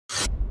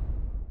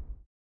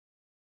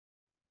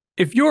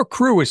If your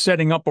crew is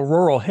setting up a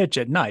rural hitch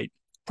at night,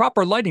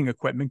 proper lighting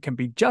equipment can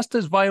be just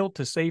as vital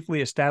to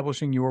safely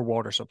establishing your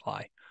water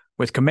supply.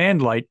 With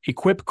Command Light,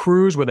 equip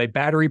crews with a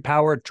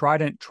battery-powered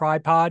Trident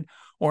tripod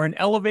or an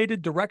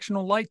elevated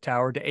directional light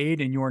tower to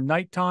aid in your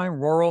nighttime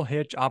rural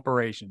hitch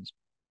operations.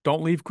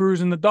 Don't leave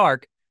crews in the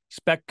dark.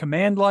 Spec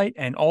Command Light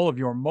and all of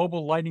your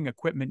mobile lighting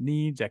equipment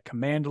needs at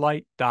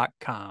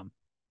commandlight.com.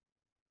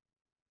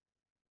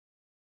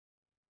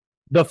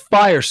 The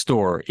Fire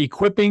Store,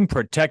 equipping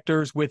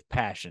protectors with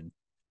passion.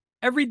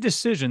 Every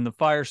decision the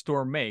Fire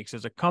Store makes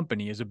as a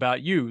company is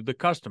about you, the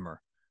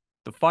customer.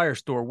 The Fire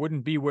Store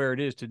wouldn't be where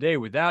it is today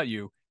without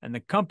you, and the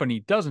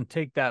company doesn't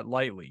take that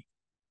lightly.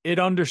 It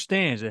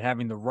understands that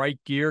having the right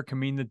gear can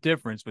mean the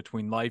difference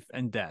between life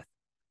and death.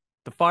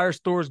 The Fire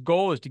Store's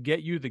goal is to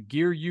get you the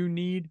gear you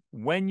need,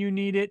 when you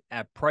need it,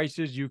 at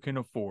prices you can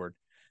afford.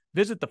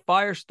 Visit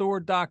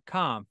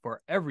thefirestore.com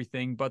for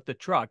everything but the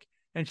truck,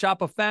 and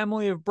shop a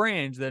family of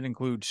brands that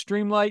include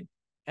Streamlight,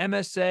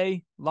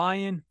 MSA,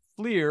 Lion,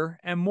 FLIR,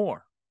 and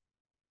more.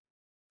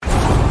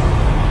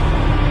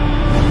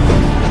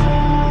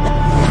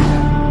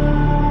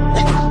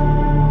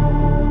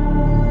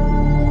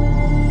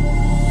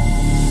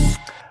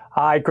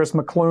 Hi, Chris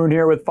McClune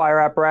here with Fire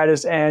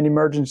Apparatus and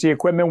Emergency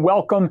Equipment.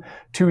 Welcome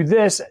to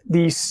this,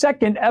 the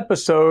second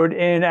episode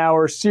in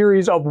our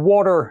series of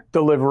water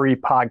delivery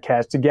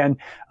podcasts. Again,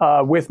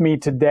 with me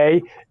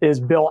today is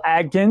Bill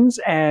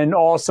Adkins and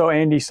also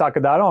Andy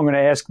Soccodato. I'm going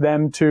to ask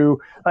them to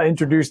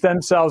introduce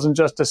themselves in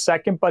just a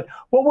second. But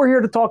what we're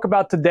here to talk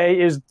about today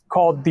is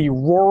called the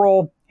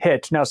Rural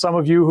Hitch. Now, some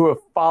of you who have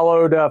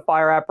followed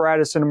Fire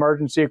Apparatus and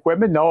Emergency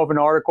Equipment know of an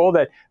article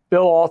that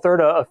Bill authored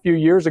a few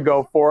years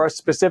ago for us,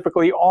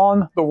 specifically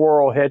on the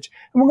Rural Hitch.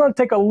 And we're going to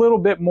take a little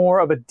bit more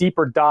of a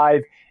deeper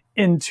dive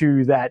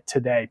into that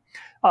today.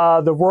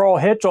 The Rural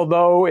Hitch,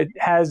 although it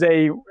has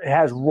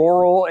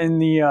rural in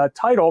the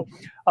title,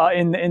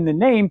 in the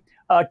name,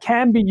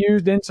 can be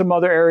used in some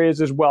other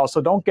areas as well.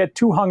 So don't get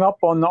too hung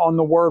up on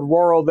the word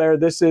rural there.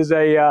 This is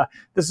a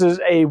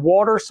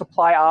water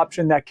supply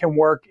option that can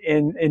work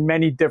in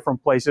many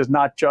different places,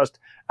 not just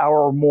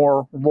our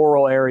more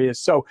rural areas.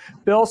 So,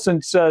 Bill,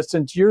 since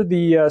you're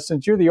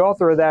the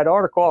author of that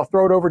article, I'll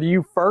throw it over to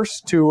you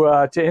first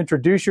to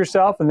introduce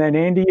yourself, and then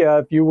Andy,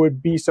 if you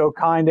would be so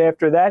kind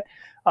after that,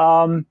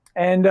 and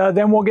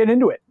then we'll get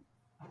into it.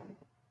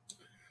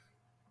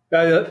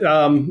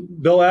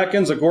 Bill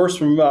Adkins, of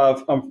course,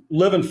 I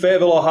live in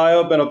Fayetteville,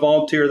 Ohio. Been a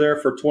volunteer there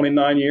for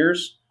 29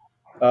 years.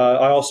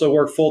 I also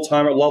work full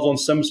time at Loveland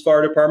Sims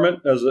Fire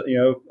Department as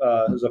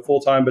a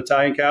full time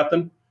battalion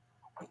captain,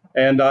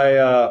 and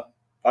I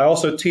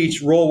also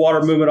teach rural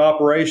water movement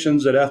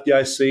operations at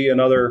FDIC and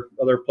other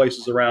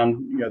places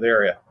around the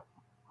area.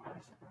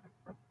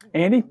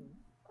 Andy?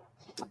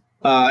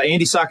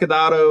 Andy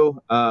Soccodato.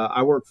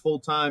 I work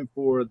full-time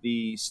for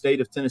the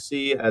state of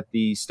Tennessee at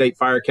the State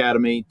Fire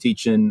Academy,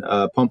 teaching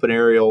pump and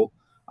aerial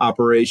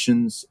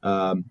operations.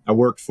 I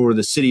worked for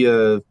the city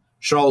of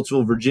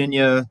Charlottesville,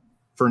 Virginia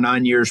for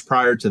 9 years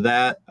prior to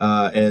that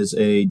as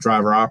a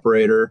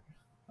driver-operator.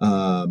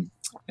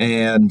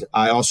 And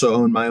I also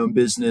own my own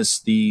business,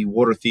 the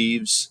Water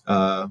Thieves,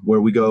 where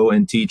we go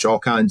and teach all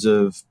kinds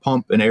of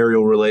pump and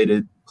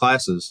aerial-related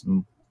classes.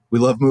 And we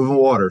love moving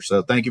water,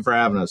 so thank you for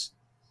having us.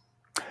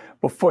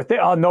 No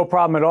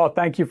problem at all.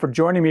 Thank you for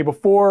joining me.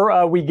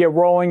 Before we get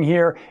rolling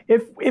here,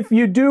 if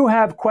you do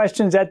have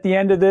questions at the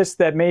end of this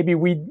that maybe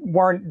we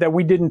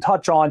didn't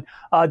touch on,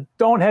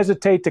 don't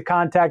hesitate to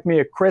contact me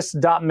at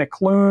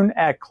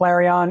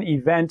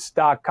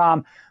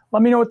chris.mcclune@clarionevents.com.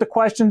 Let me know what the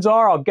questions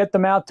are. I'll get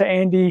them out to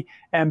Andy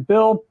and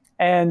Bill,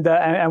 and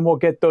we'll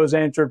get those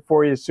answered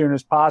for you as soon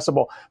as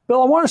possible.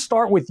 Bill, I want to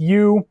start with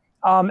you.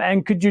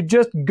 And could you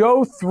just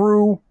go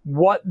through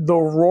what the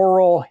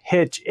Rural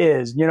Hitch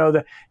is?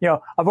 I've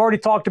already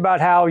talked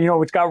about how,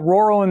 it's got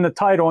rural in the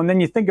title, and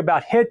then you think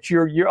about hitch,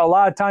 you're a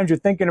lot of times you're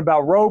thinking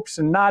about ropes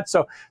and knots.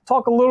 So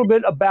talk a little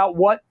bit about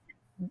what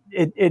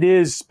it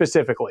is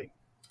specifically.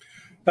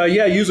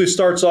 It usually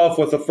starts off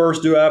with the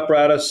first due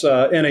apparatus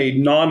in a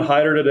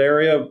non-hydrated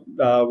area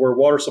where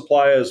water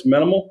supply is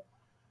minimal.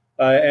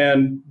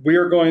 And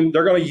they're going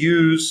to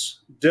use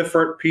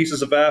different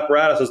pieces of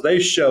apparatus as they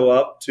show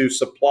up to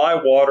supply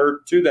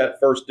water to that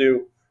first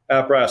due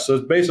apparatus. So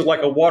it's basically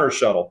like a water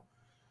shuttle.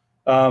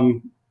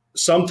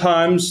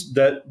 Sometimes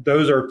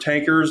those are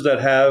tankers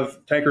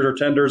or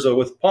tenders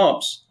with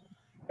pumps,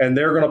 and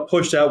they're going to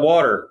push that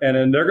water. And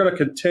then they're going to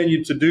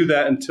continue to do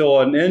that until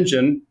an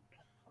engine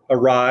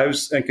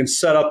arrives and can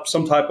set up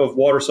some type of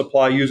water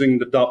supply using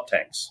the dump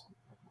tanks.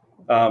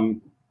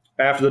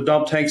 After the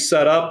dump tank's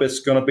set up,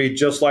 it's going to be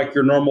just like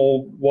your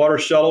normal water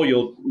shuttle.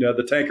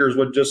 The tankers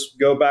would just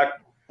go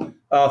back,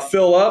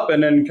 fill up,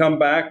 and then come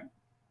back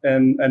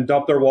and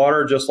dump their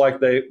water just like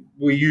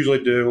we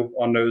usually do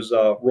on those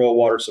rural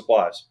water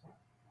supplies.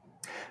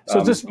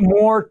 So is this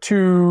more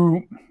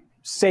to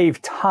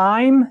save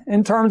time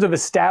in terms of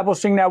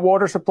establishing that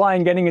water supply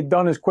and getting it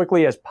done as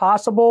quickly as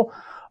possible?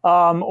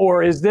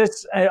 Or is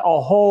this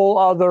a whole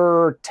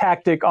other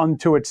tactic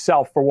unto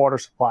itself for water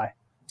supply?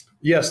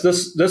 Yes,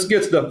 this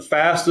gets the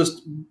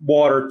fastest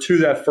water to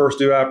that first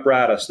due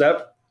apparatus. That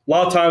a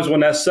lot of times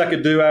when that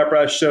second due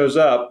apparatus shows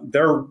up,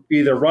 they're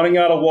either running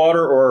out of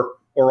water or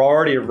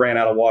already ran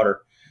out of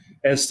water.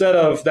 Instead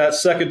of that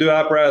second due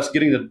apparatus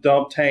getting the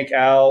dump tank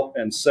out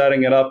and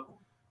setting it up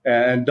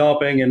and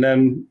dumping, and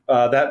then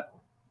that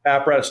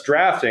apparatus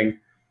drafting,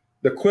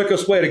 the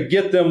quickest way to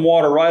get them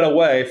water right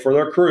away for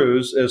their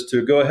crews is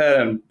to go ahead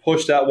and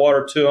push that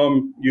water to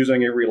them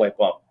using a relay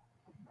pump.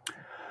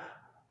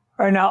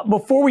 All right, now,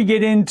 before we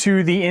get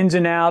into the ins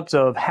and outs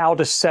of how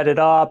to set it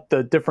up,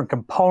 the different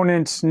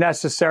components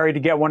necessary to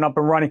get one up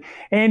and running,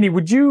 Andy,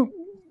 would you,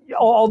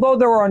 although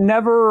there are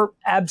never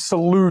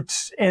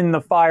absolutes in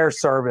the fire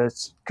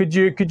service, could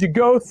you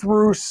go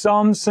through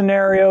some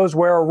scenarios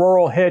where a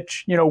rural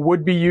hitch,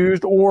 would be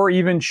used or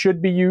even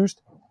should be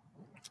used?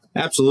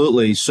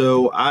 Absolutely.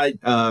 So I,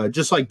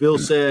 just like Bill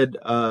said,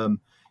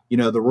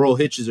 the Rural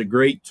Hitch is a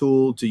great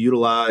tool to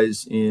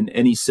utilize in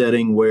any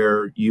setting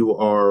where you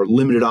are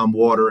limited on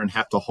water and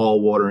have to haul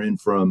water in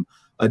from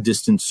a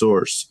distant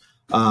source.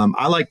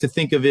 I like to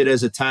think of it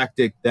as a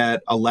tactic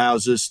that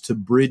allows us to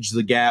bridge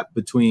the gap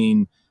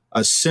between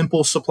a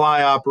simple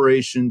supply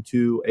operation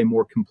to a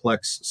more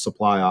complex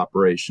supply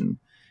operation.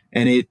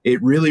 And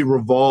it really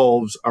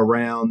revolves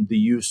around the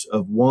use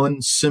of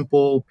one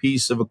simple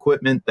piece of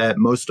equipment that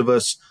most of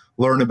us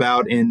learn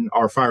about in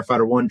our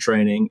Firefighter 1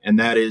 training, and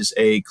that is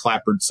a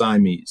clappered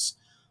Siamese.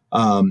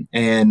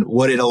 And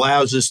what it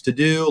allows us to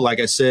do, like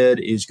I said,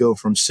 is go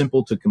from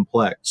simple to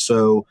complex.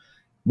 So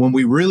when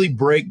we really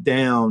break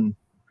down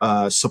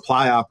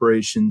supply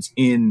operations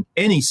in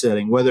any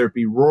setting, whether it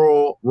be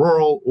rural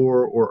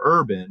or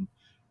urban,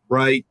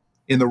 right?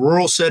 In the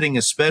rural setting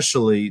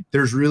especially,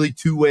 there's really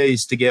two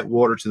ways to get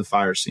water to the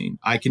fire scene.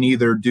 I can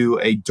either do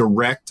a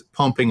direct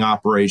pumping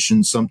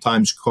operation,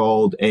 sometimes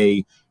called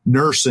a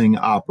nursing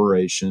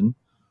operation,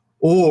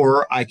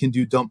 or I can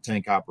do dump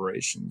tank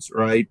operations,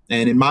 right?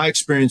 And in my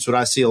experience, what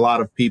I see a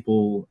lot of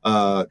people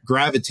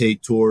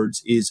gravitate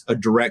towards is a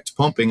direct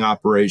pumping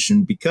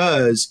operation,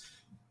 because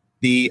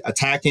the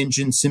attack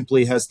engine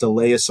simply has to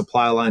lay a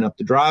supply line up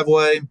the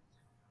driveway,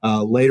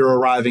 later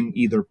arriving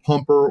either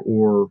pumper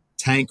or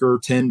tanker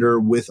tender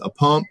with a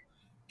pump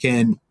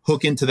can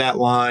hook into that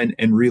line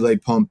and relay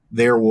pump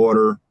their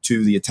water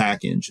to the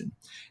attack engine.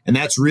 And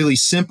that's really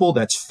simple.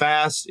 That's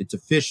fast. It's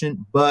efficient,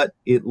 but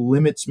it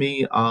limits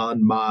me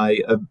on my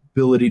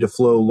ability to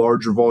flow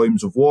larger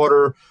volumes of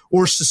water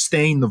or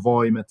sustain the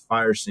volume at the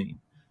fire scene.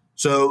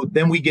 So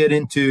then we get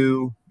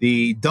into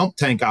the dump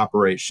tank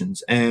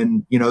operations.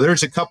 And,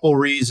 there's a couple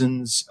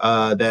reasons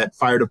that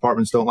fire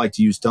departments don't like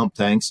to use dump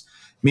tanks.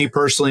 Me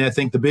personally, I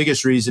think the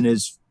biggest reason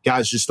is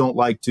guys just don't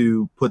like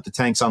to put the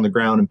tanks on the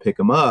ground and pick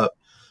them up.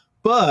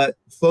 But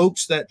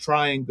folks that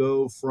try and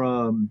go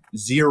from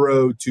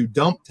zero to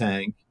dump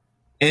tank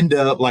end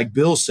up, like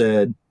Bill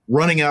said,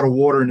 running out of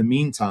water in the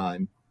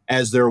meantime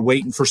as they're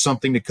waiting for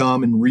something to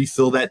come and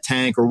refill that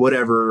tank or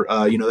whatever.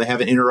 They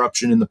have an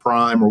interruption in the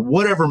prime or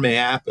whatever may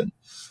happen.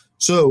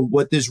 So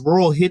what this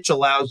Rural Hitch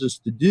allows us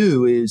to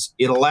do is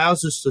it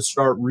allows us to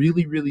start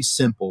really, really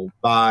simple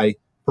by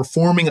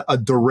performing a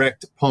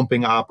direct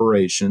pumping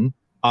operation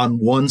on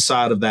one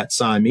side of that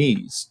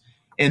Siamese.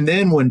 And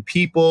then when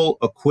people,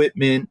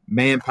 equipment,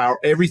 manpower,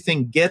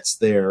 everything gets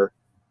there,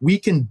 we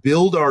can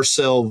build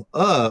ourselves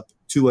up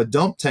to a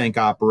dump tank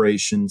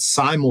operation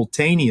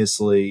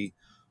simultaneously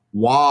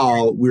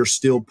while we're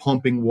still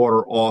pumping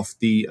water off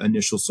the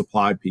initial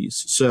supply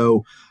piece.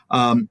 So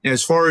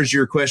as far as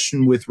your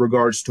question with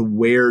regards to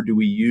where do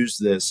we use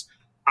this,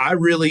 I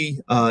really,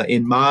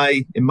 in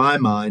my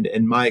mind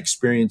and my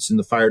experience in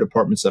the fire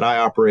departments that I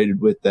operated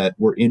with that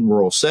were in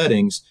rural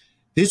settings,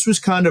 this was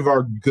kind of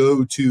our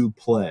go-to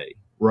play,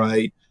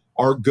 right?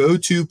 Our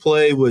go-to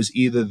play was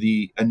either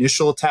the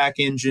initial attack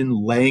engine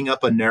laying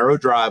up a narrow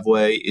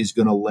driveway is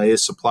going to lay a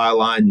supply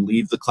line,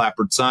 leave the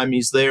clappered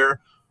Siamese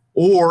there,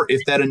 or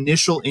if that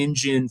initial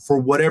engine, for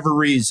whatever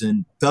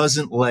reason,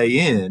 doesn't lay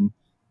in,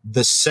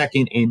 the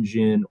second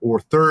engine or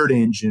third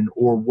engine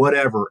or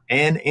whatever,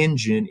 an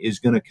engine is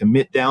going to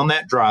commit down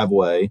that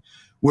driveway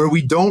where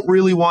we don't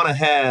really want to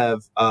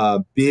have a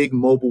big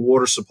mobile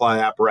water supply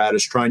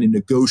apparatus trying to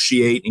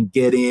negotiate and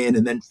get in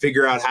and then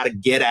figure out how to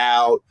get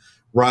out,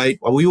 right?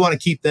 Well, we want to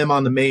keep them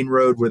on the main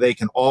road where they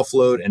can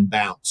offload and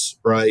bounce,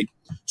 right?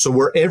 So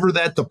wherever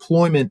that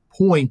deployment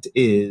point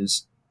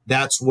is,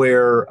 that's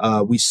where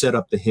we set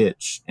up the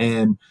hitch.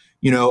 And,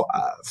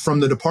 from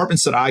the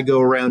departments that I go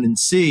around and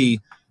see,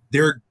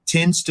 there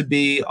tends to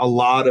be a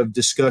lot of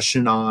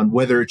discussion on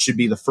whether it should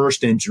be the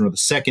first engine or the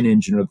second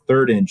engine or the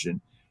third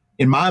engine.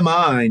 In my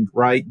mind,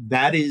 right,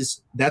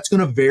 that's going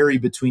to vary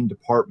between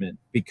department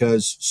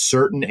because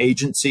certain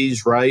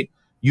agencies, right,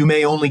 you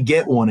may only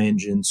get one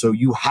engine, so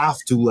you have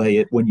to lay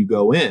it when you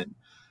go in.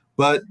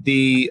 But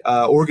the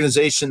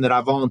organization that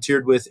I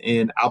volunteered with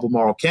in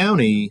Albemarle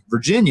County,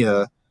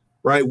 Virginia,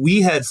 right,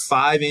 we had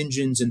 5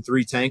 engines and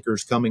 3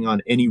 tankers coming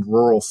on any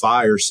rural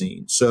fire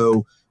scene.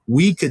 So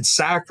we could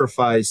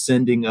sacrifice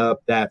sending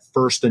up that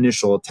first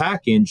initial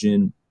attack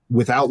engine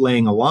without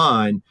laying a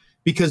line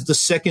because the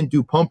second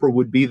due pumper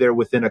would be there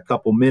within a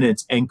couple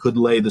minutes and could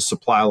lay the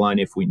supply line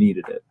if we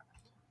needed it.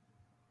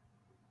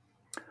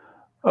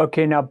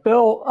 Okay, now,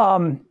 Bill,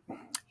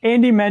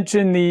 Andy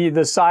mentioned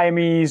the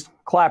Siamese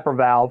clapper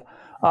valve.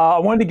 I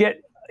wanted to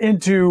get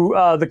into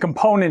the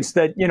components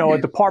that, a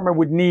department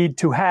would need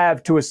to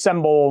have to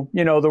assemble,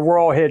 the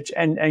Rural Hitch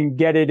and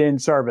get it in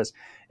service.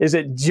 Is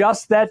it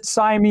just that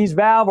Siamese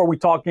valve? Are we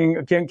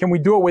talking, can we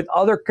do it with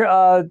other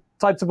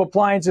types of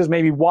appliances,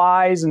 maybe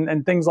Ys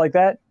and things like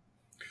that?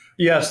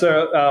 Yes,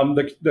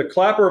 the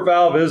clapper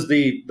valve is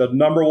the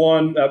number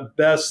one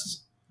best,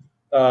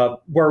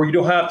 where you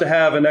don't have to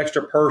have an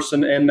extra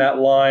person in that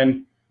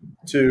line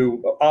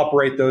to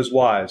operate those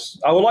Ys.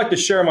 I would like to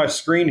share my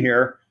screen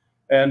here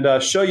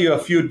and show you a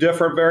few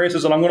different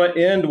variances, and I'm going to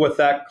end with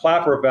that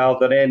clapper valve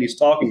that Andy's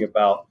talking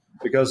about,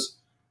 because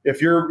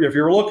if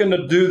you're looking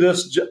to do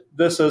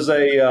this as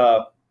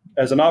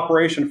an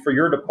operation for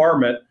your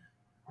department,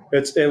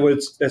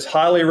 it's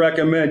highly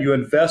recommend you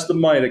invest the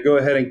money to go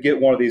ahead and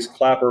get one of these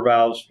clapper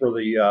valves for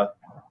the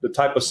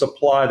type of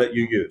supply that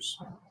you use.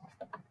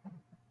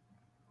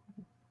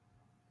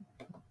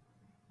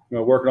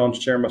 I'm working on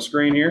sharing my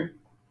screen here.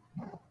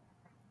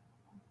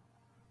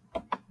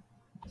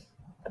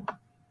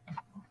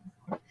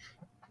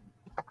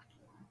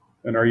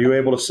 And are you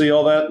able to see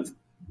all that?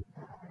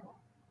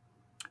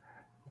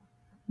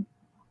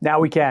 Now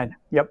we can.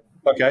 Yep.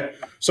 Okay.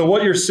 So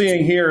what you're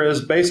seeing here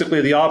is basically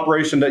the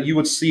operation that you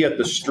would see at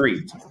the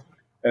street.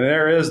 And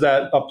there is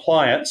that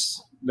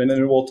appliance. And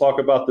then we'll talk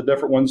about the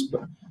different ones.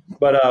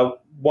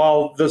 But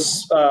while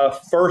this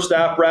first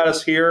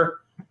apparatus here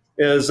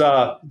is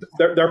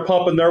they're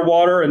pumping their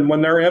water, and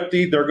when they're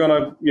empty, they're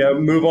going to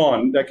move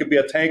on. That could be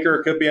a tanker,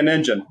 it could be an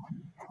engine.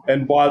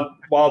 And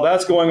while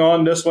that's going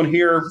on, this one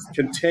here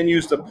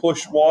continues to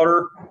push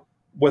water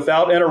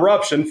without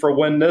interruption for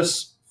when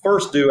this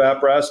first due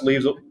apparatus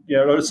leaves,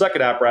 the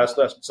second apparatus,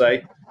 let's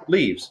say,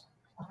 leaves.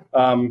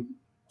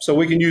 So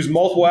we can use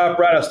multiple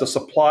apparatus to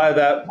supply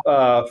that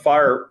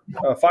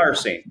fire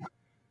scene.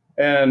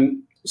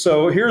 And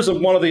so here's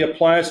one of the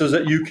appliances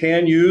that you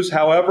can use.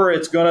 However,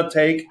 it's going to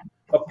take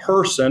a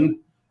person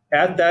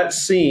at that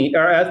scene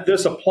or at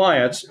this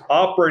appliance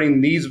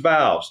operating these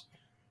valves.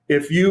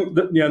 If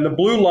the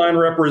blue line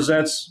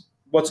represents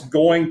what's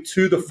going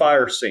to the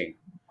fire scene.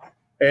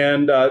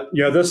 And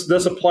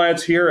this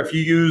appliance here, if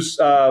you use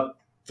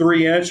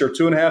 3-inch or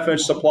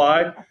 2.5-inch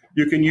supply,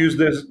 you can use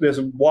this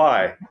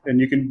Y, and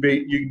you can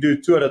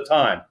do 2 at a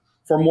time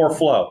for more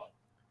flow.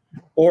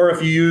 Or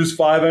if you use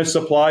 5-inch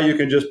supply, you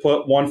can just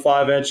put 1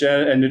 5-inch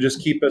in and you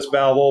just keep this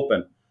valve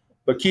open.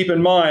 But keep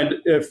in mind,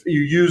 if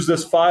you use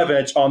this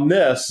 5-inch on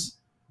this,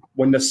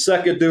 when the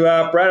second due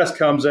apparatus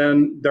comes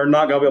in, they're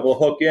not going to be able to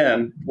hook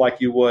in like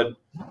you would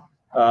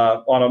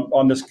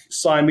on this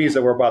Siamese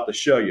that we're about to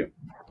show you.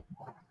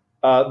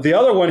 The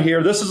other one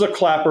here, this is a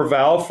clapper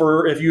valve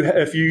for if you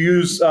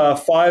use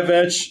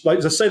 5-inch, like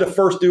let's say the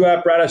first due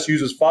apparatus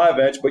uses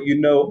 5-inch, but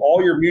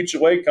all your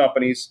mutual aid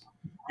companies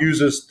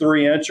uses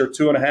 3-inch or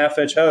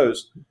 2.5-inch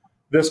hose.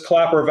 This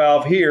clapper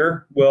valve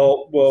here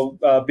will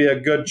be a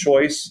good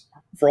choice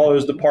for all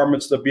those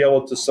departments to be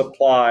able to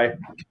supply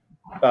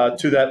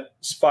to that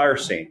fire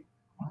scene.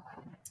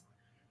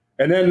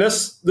 And then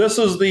this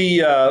is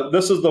the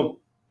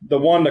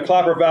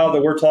clapper valve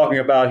that we're talking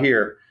about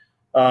here.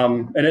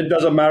 And it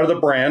doesn't matter the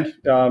brand.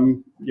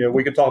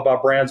 We can talk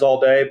about brands all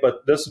day,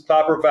 but this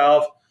clapper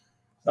valve,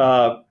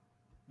 the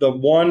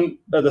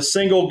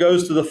single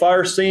goes to the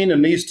fire scene,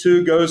 and these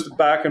two goes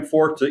back and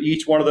forth to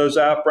each one of those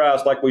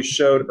apparatus, like we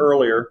showed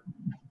earlier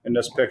in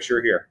this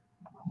picture here.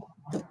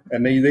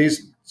 And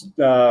these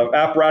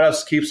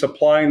apparatus keep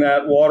supplying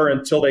that water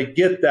until they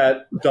get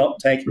that dump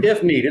tank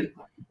if needed.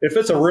 If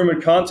it's a room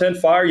and content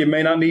fire, you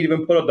may not need to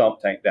even put a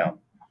dump tank down.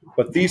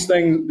 But these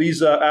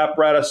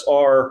apparatus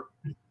are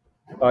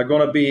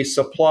going to be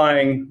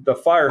supplying the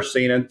fire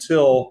scene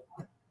until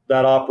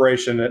that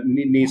operation that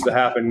needs to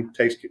happen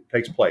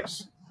takes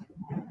place.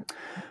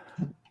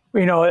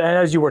 And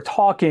as you were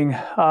talking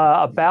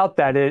about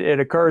that, it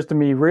occurs to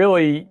me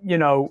really,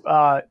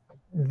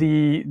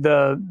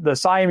 the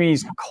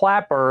Siamese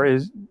clapper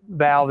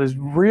valve is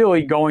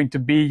really going to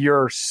be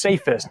your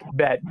safest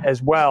bet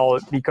as well,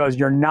 because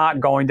you're not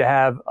going to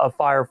have a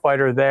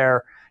firefighter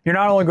there. You're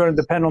not only going to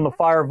depend on the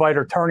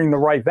firefighter turning the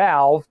right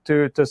valve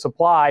to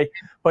supply,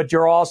 but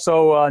you're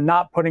also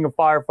not putting a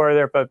firefighter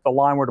there if the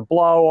line were to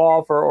blow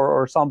off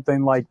or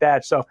something like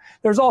that. So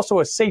there's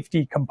also a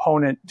safety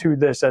component to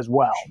this as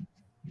well.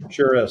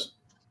 Sure is.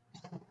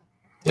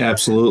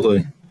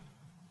 Absolutely.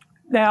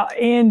 Now,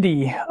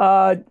 Andy,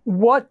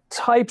 what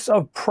types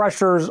of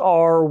pressures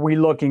are we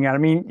looking at? I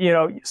mean,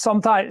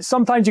 sometimes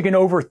you can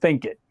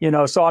overthink it,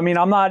 so, I mean,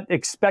 I'm not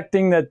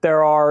expecting that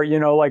there are,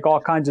 like all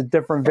kinds of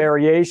different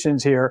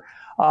variations here.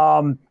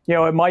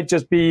 It might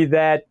just be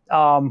that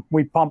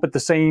we pump at the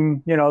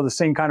same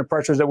kind of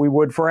pressures that we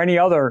would for any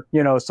other,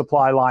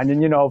 supply line.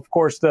 And, of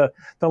course, the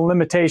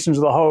limitations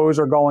of the hose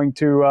are going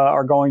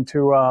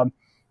to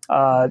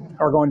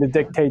are going to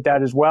dictate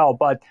that as well.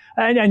 But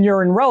and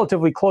you're in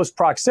relatively close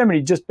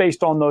proximity just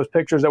based on those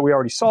pictures that we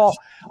already saw,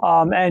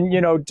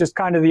 and just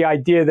kind of the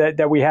idea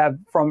that we have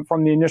from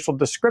the initial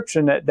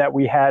description that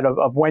we had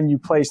of when you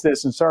place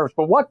this in service.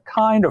 But what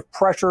kind of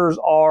pressures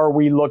are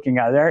we looking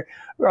at?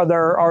 Are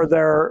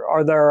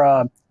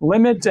there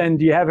limits, and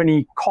do you have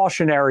any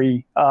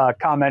cautionary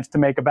comments to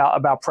make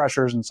about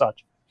pressures and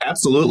such?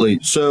 Absolutely.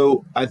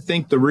 So I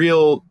think the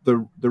real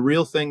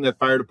thing that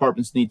fire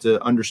departments need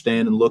to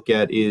understand and look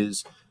at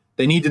is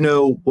they need to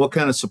know what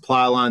kind of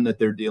supply line that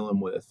they're dealing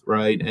with,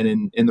 right?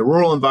 And in the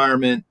rural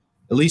environment,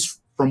 at least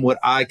from what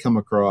I come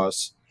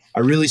across,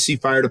 I really see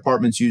fire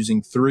departments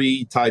using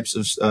three types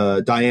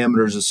of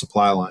diameters of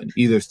supply line,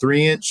 either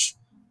 3-inch,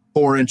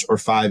 4-inch, or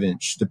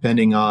 5-inch,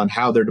 depending on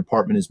how their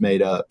department is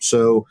made up.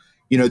 So,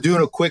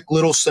 doing a quick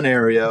little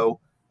scenario,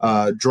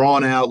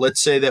 drawn out,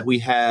 let's say that we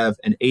have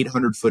an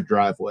 800-foot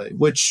driveway,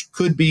 which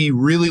could be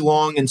really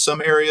long in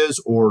some areas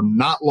or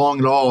not long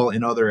at all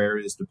in other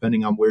areas,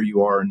 depending on where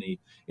you are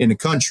in the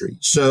country.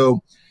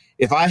 So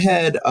if I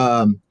had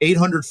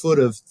 800 foot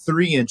of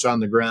 3-inch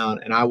on the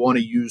ground and I want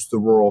to use the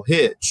Rural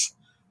Hitch,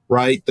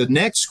 right, the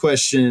next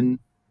question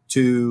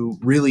to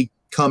really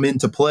come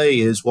into play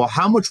is, well,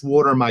 how much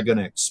water am I going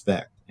to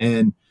expect?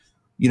 And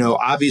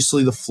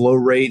obviously the flow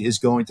rate is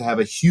going to have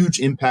a huge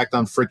impact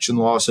on friction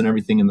loss and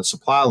everything in the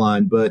supply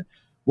line. But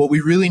what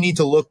we really need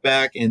to look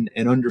back and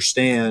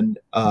understand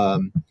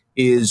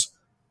is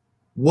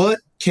what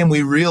can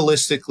we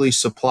realistically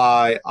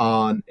supply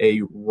on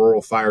a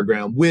rural fire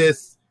ground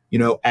with,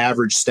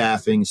 average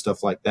staffing,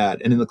 stuff like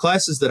that. And in the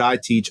classes that I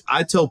teach,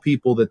 I tell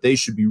people that they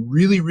should be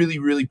really, really,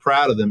 really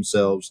proud of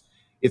themselves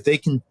if they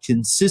can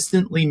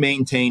consistently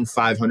maintain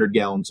 500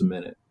 gallons a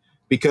minute.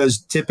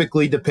 Because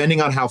typically,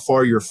 depending on how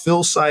far your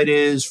fill site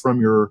is from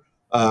your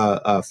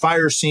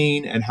fire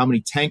scene and how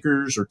many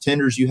tankers or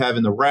tenders you have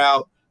in the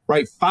route,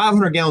 right,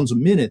 500 gallons a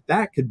minute,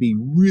 that could be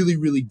really,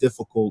 really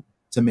difficult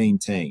to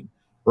maintain,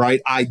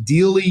 right?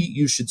 Ideally,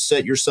 you should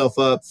set yourself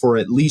up for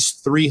at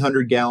least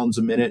 300 gallons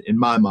a minute in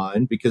my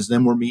mind, because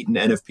then we're meeting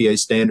NFPA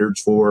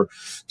standards for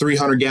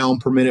 300 gallon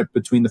per minute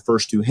between the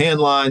first two hand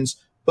lines.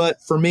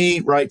 But for me,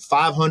 right,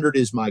 500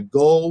 is my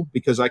goal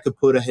because I could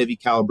put a heavy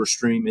caliber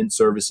stream in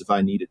service if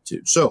I needed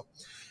to. So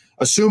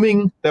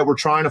assuming that we're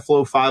trying to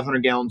flow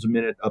 500 gallons a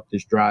minute up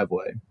this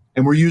driveway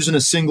and we're using a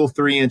single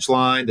 3-inch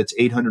line that's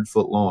 800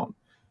 foot long,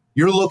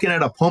 you're looking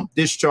at a pump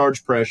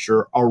discharge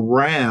pressure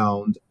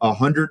around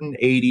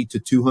 180 to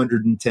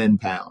 210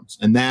 pounds.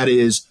 And that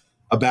is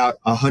about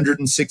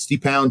 160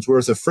 pounds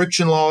worth of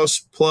friction loss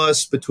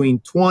plus between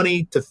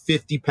 20 to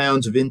 50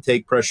 pounds of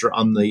intake pressure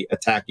on the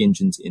attack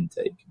engine's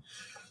intake.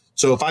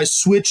 So if I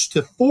switch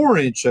to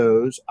 4-inch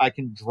hose, I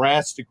can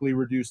drastically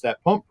reduce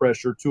that pump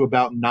pressure to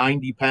about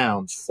 90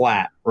 pounds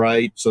flat,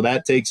 right? So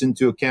that takes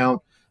into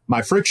account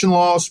my friction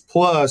loss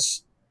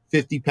plus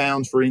 50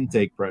 pounds for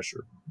intake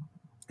pressure.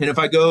 And if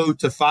I go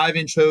to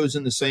 5-inch hose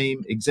in the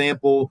same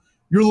example,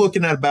 you're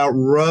looking at about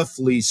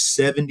roughly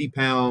 70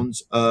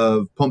 pounds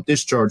of pump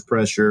discharge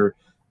pressure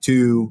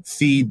to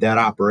feed that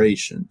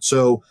operation.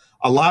 So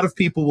a lot of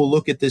people will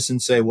look at this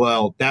and say,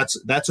 well, that's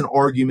an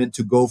argument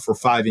to go for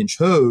 5-inch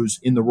hose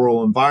in the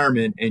rural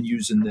environment and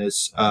using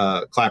this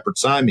clappered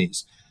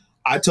Siamese.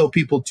 I tell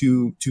people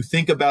to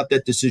think about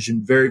that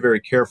decision very, very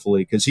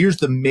carefully, because here's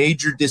the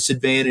major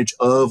disadvantage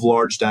of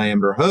large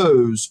diameter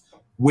hose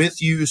with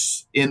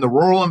use in the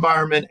rural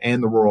environment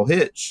and the Rural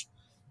Hitch.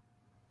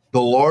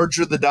 The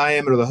larger the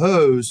diameter of the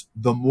hose,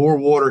 the more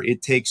water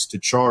it takes to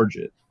charge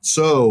it.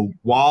 So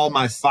while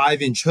my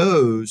 5-inch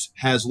hose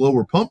has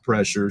lower pump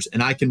pressures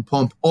and I can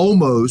pump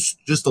almost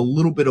just a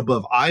little bit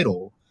above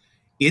idle,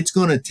 it's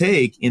going to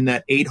take, in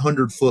that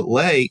 800 foot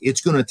lay,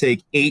 it's going to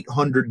take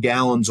 800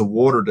 gallons of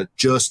water to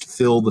just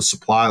fill the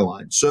supply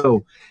line.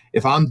 So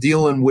if I'm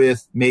dealing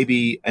with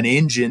maybe an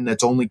engine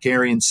that's only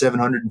carrying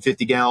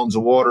 750 gallons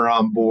of water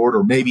on board,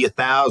 or maybe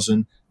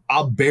 1,000,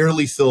 I'll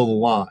barely fill the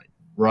line.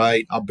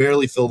 Right? I'll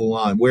barely fill the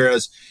line.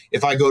 Whereas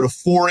if I go to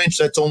 4-inch,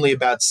 that's only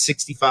about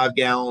 65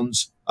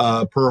 gallons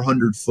per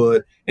 100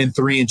 foot, and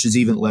 3-inch is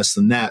even less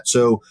than that.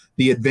 So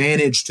the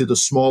advantage to the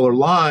smaller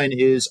line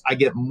is I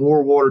get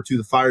more water to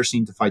the fire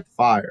scene to fight the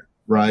fire,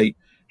 right?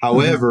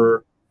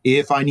 However,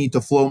 if I need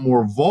to flow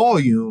more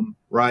volume,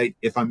 right,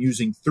 if I'm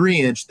using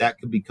 3-inch, that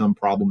could become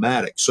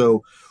problematic.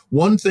 So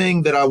one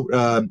thing that I,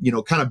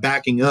 kind of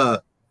backing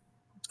up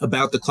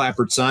about the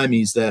clappered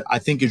Siamese that I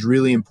think is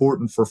really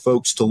important for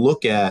folks to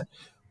look at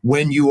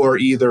when you are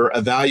either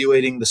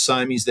evaluating the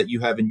Siamese that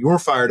you have in your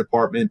fire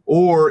department,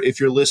 or if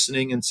you're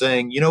listening and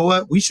saying, you know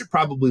what, we should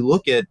probably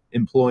look at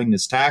employing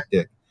this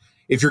tactic.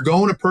 If you're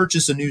going to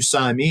purchase a new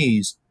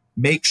Siamese,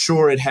 make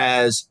sure it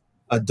has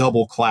a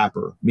double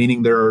clapper,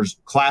 meaning there's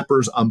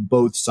clappers on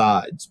both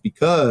sides,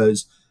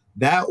 because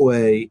that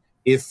way,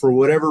 if for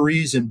whatever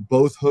reason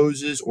both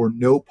hoses or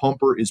no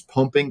pumper is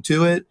pumping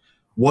to it,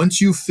 once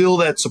you fill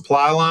that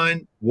supply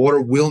line, water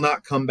will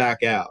not come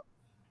back out.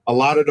 A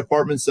lot of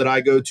departments that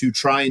I go to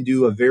try and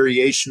do a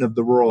variation of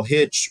the Rural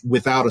Hitch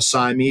without a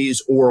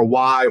Siamese or a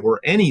Y or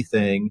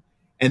anything,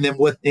 And then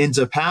what ends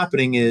up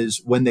happening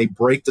is when they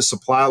break the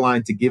supply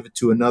line to give it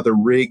to another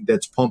rig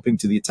that's pumping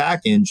to the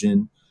attack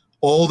engine,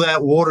 all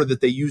that water that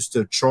they used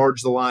to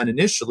charge the line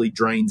initially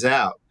drains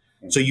out.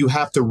 So you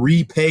have to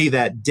repay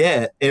that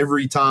debt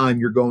every time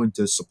you're going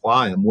to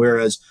supply them.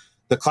 Whereas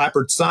the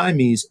clappered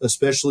Siamese,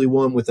 especially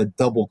one with a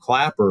double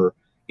clapper,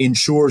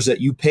 ensures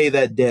that you pay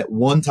that debt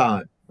one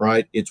time,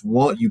 right? It's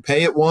one, you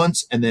pay it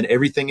once, and then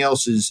everything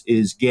else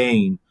is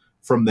gain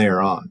from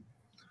there on.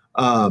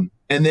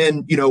 And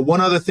then, one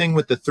other thing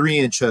with the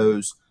 3-inch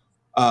hose,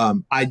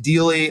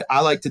 ideally, I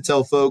like to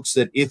tell folks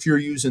that if you're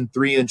using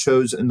 3-inch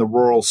hose in the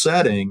rural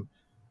setting,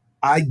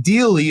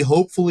 ideally,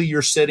 hopefully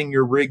you're setting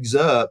your rigs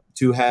up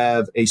to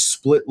have a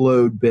split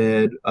load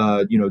bed,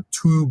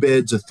 2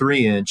 beds of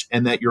 3-inch,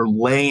 and that you're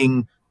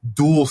laying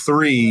dual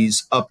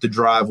 3s up the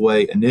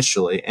driveway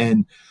initially.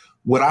 And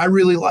what I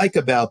really like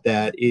about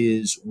that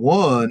is,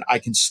 1, I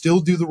can still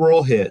do the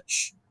Rural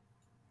Hitch.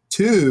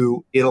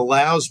 2, it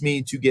allows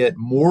me to get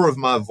more of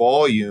my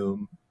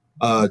volume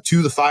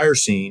to the fire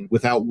scene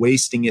without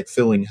wasting it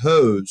filling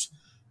hose.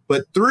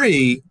 But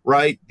 3,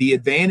 right, the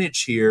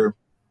advantage here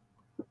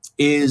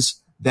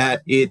is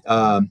that it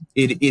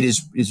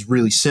is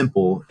really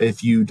simple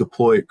if you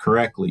deploy it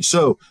correctly.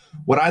 So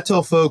what I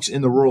tell folks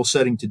in the rural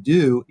setting to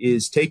do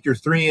is take your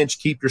 3-inch,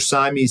 keep your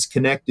Siamese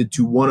connected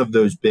to one of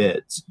those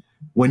beds.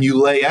 When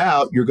you lay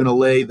out, you're going to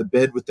lay the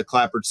bed with the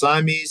clappered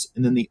Siamese,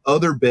 and then the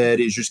other bed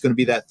is just going to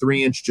be that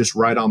 3-inch just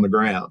right on the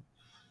ground.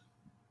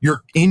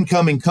 Your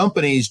incoming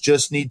companies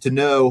just need to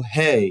know,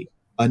 hey,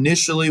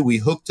 initially we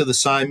hook to the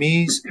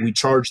Siamese, we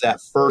charge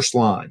that first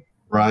line,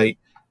 right?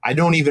 I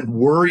don't even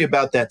worry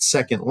about that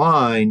second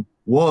line,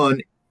 1,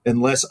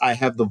 unless I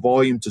have the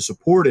volume to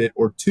support it,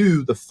 or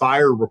 2, the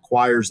fire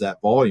requires that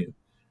volume,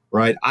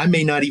 right? I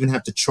may not even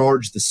have to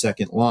charge the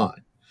second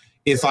line.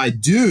 If I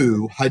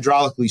do,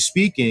 hydraulically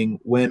speaking,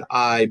 when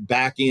I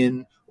back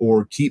in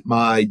or keep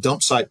my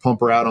dump site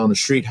pumper out on the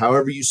street,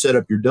 however you set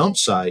up your dump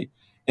site,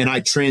 and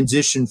I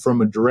transition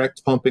from a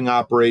direct pumping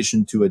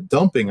operation to a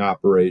dumping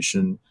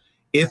operation,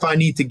 if I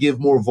need to give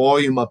more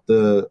volume up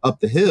the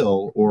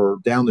hill or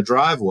down the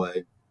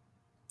driveway,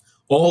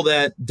 all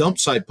that dump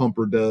site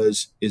pumper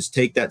does is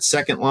take that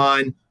second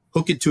line,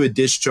 hook it to a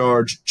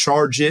discharge,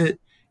 charge it,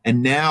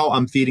 and now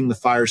I'm feeding the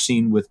fire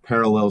scene with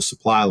parallel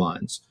supply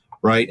lines,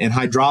 right? And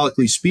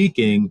hydraulically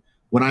speaking,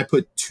 when I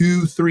put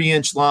 2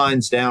 3-inch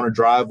lines down a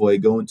driveway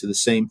going to the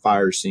same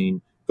fire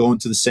scene, going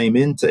to the same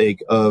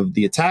intake of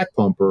the attack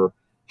pumper,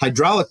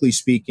 hydraulically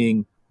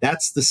speaking,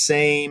 that's the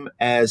same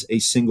as a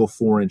single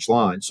 4-inch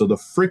line. So the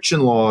friction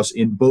loss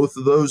in both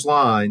of those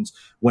lines,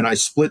 when I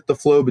split the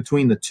flow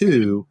between the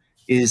two,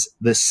 is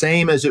the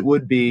same as it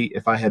would be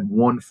if I had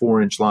 1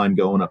 4-inch line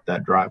going up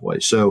that driveway.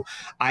 So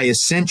I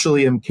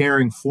essentially am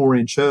carrying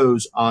 4-inch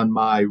hose on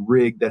my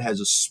rig that has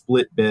a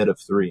split bed of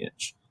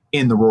 3-inch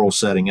in the rural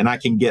setting, and I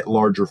can get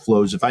larger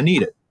flows if I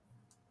need it.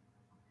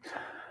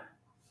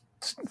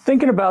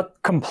 Thinking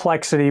about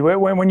complexity,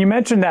 when you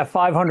mentioned that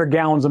 500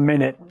 gallons a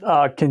minute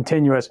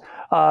continuous,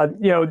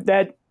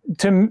 it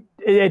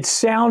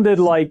sounded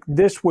like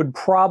this would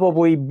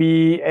probably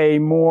be a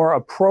more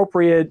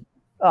appropriate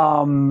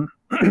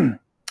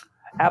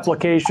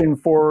application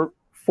for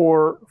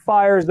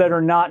fires that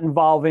are not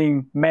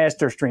involving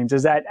master streams.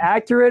 Is that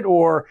accurate,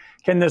 or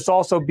can this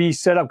also be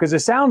set up? Because it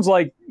sounds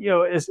like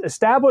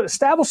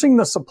establishing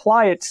the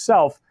supply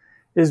itself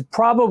is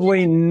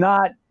probably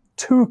not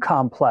too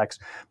complex,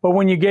 but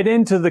when you get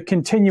into the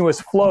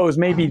continuous flows,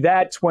 maybe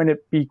that's when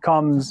it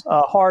becomes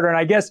harder. And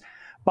I guess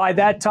by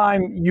that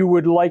time you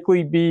would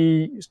likely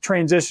be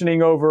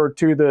transitioning over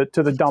to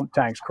the dump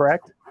tanks,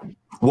 correct?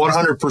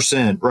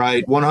 100%,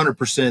 right?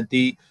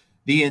 100%.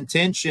 The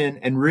intention,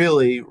 and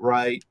really,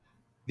 right,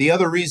 the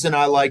other reason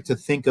I like to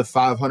think of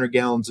 500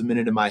 gallons a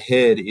minute in my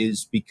head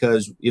is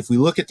because if we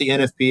look at the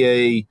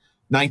NFPA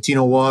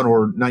 1901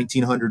 or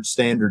 1900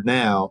 standard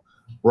now,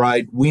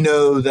 right, we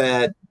know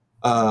that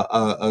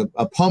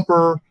a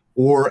pumper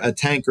or a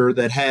tanker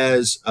that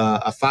has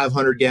a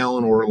 500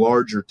 gallon or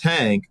larger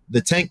tank, the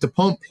tank to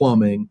pump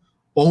plumbing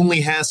only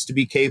has to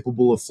be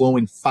capable of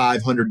flowing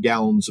 500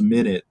 gallons a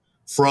minute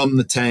from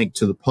the tank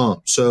to the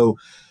pump. So,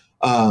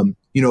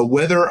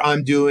 whether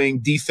I'm doing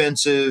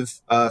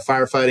defensive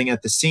firefighting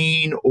at the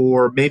scene,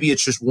 or maybe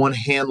it's just one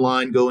hand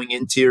line going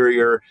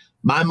interior,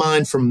 my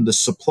mind from the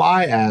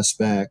supply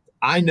aspect,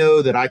 I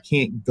know that I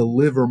can't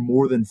deliver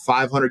more than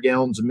 500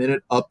 gallons a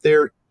minute up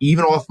there,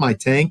 even off my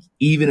tank,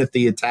 even if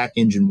the attack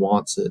engine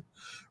wants it,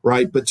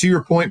 right? But to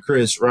your point,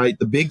 Chris, right,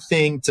 the big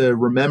thing to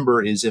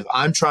remember is if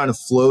I'm trying to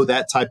flow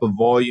that type of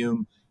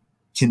volume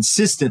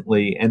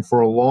consistently and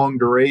for a long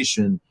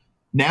duration,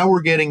 now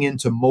we're getting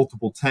into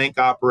multiple tank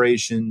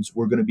operations.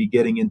 We're going to be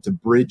getting into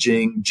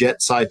bridging,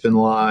 jet siphon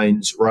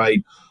lines,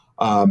 right?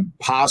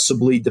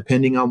 Possibly,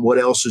 depending on what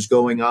else is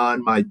going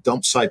on, my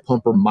dump site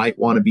pumper might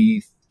want to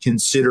be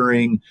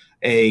considering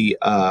a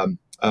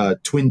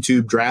twin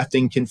tube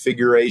drafting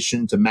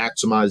configuration to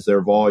maximize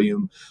their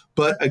volume.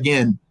 But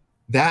again,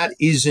 that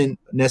isn't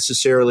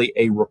necessarily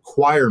a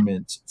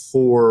requirement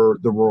for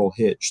the Rural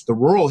Hitch. The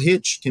Rural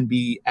Hitch can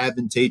be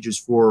advantageous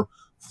for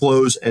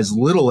flows as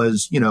little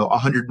as,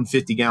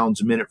 150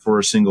 gallons a minute for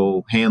a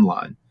single hand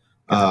line.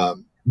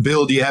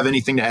 Bill, do you have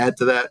anything to add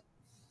to that?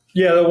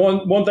 Yeah, the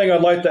one thing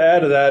I'd like to add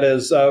to that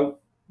is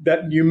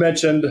that you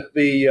mentioned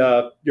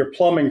your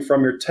plumbing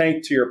from your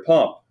tank to your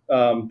pump.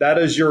 That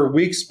is your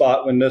weak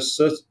spot in this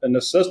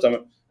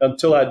system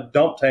until that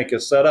dump tank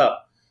is set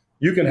up.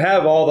 You can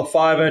have all the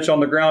 5-inch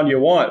on the ground you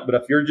want, but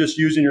if you're just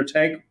using your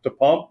tank to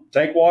pump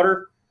tank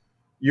water,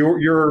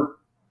 your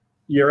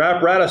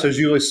apparatus is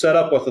usually set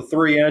up with a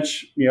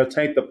 3-inch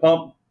tank to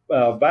pump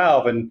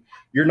valve, and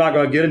you're not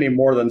going to get any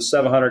more than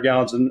 700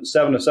 to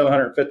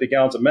 750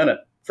 gallons a minute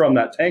from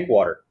that tank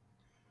water.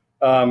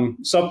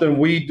 Something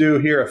we do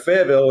here at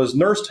Fayetteville is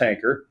nurse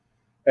tanker.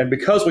 And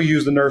because we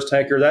use the nurse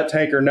tanker, that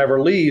tanker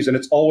never leaves, and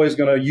it's always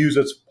going to use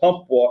its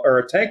pump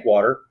or tank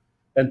water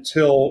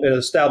until it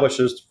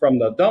establishes from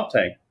the dump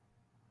tank.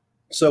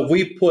 So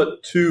we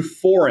put 2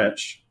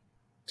 4-inch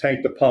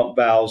tank to pump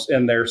valves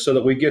in there so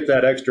that we get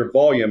that extra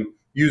volume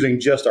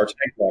using just our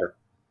tank water.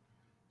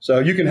 So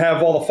you can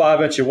have all the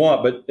 5-inch you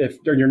want, but if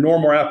in your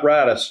normal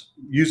apparatus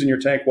using your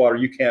tank water,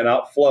 you can't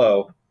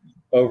outflow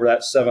over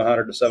that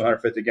 700 to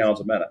 750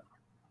 gallons a minute.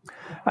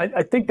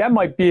 I think that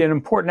might be an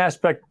important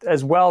aspect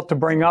as well to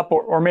bring up,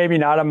 or maybe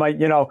not. I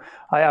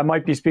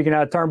might be speaking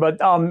out of turn, but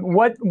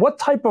what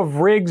type of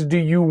rigs do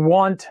you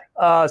want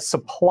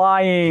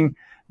supplying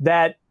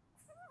that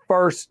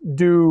first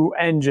due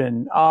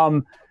engine?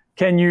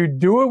 Can you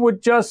do it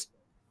with just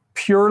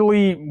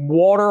purely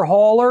water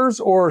haulers,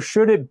 or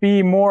should it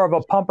be more of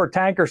a pumper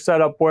tanker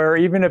setup where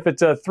even if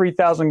it's a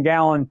 3,000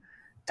 gallon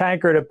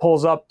tanker that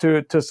pulls up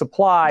to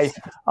supply,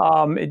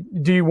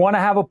 do you want to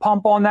have a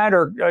pump on that,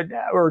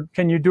 or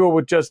can you do it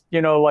with just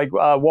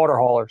water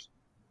haulers?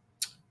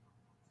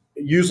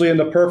 Usually, in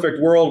the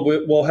perfect world,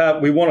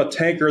 we want a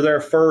tanker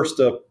there first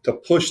to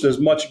push as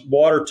much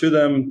water to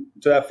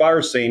that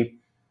fire scene,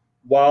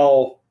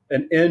 while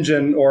an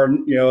engine or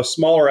a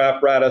smaller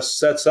apparatus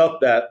sets up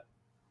that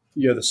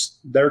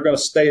they're going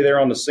to stay there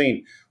on the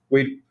scene.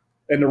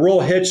 In the Rural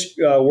Hitch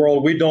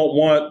world, we don't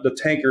want the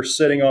tanker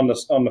sitting on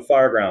the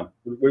fire ground.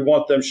 We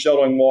want them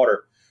shuttling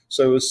water.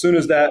 So as soon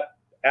as that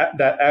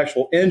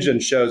actual engine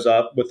shows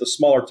up with the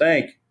smaller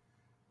tank,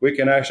 we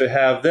can actually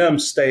have them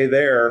stay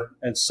there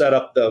and set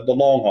up the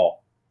long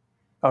haul.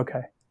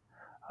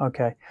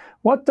 Okay.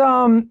 What,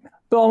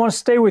 Bill? I want to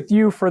stay with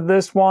you for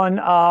this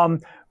one.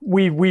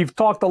 We've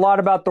talked a lot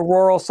about the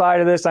rural side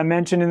of this. I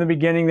mentioned in the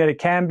beginning that it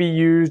can be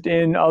used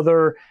in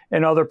other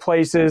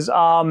places.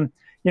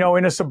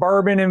 In a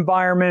suburban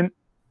environment,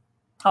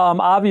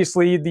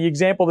 obviously the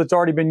example that's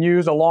already been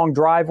used, a long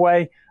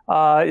driveway,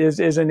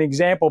 is an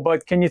example.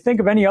 But can you think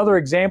of any other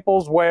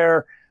examples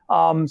where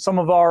some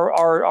of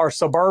our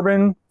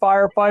suburban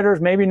firefighters,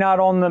 maybe not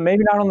on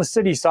the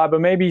city side, but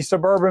maybe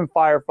suburban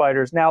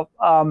firefighters now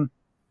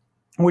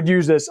would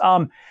use this?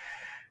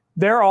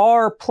 There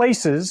are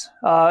places,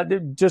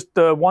 just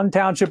one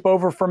township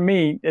over from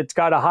me, it's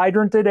got a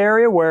hydranted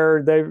area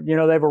where they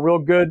have a real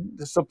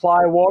good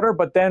supply of water,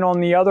 but then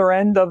on the other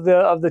end of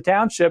the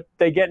township,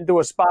 they get into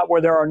a spot where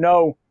there are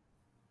no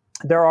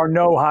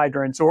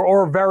hydrants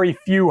or very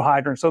few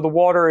hydrants. So the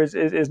water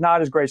is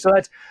not as great. So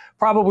that's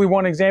probably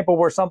one example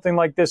where something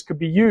like this could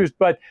be used.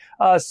 But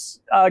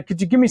could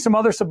you give me some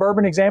other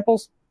suburban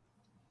examples?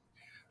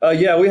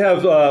 Yeah, we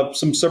have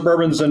some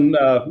suburban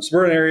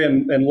area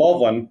in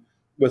Loveland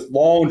with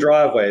long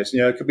driveways.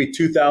 It could be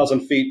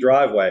 2,000 feet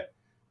driveway,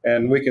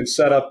 and we can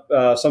set up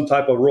some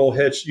type of rural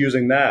hitch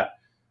using that.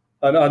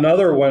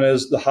 Another one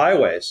is the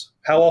highways.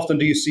 How often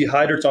do you see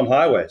hydrants on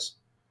highways?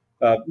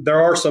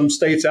 There are some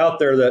states out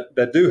there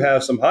that do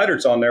have some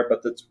hydrants on there,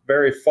 but that's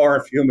very far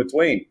and few in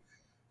between.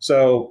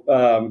 So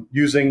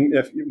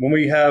when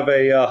we have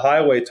a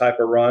highway type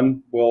of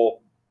run,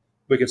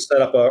 we can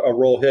set up a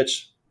rural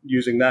hitch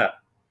using that.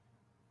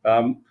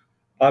 I'm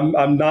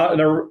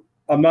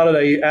not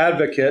an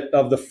advocate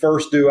of the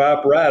first due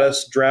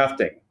apparatus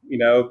drafting.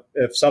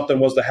 If something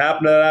was to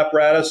happen to that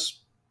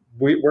apparatus,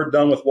 we're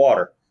done with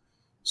water.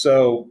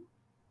 So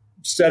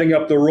setting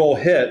up the rural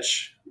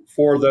hitch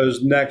for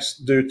those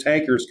next due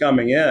tankers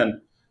coming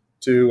in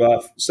to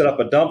set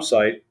up a dump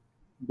site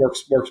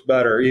works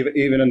better,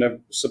 even in a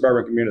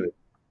suburban community.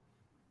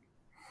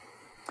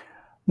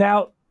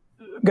 Now,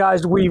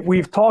 Guys,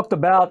 we've talked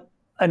about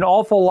an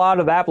awful lot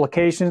of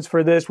applications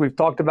for this. We've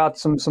talked about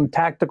some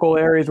tactical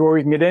areas where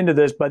we can get into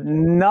this, but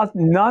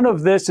none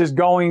of this is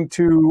going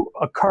to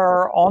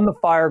occur on the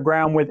fire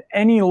ground with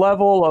any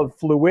level of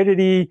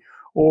fluidity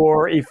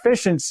or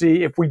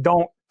efficiency if we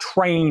don't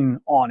train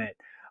on it.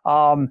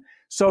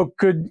 So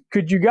could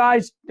you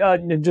guys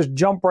just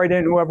jump right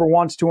in, whoever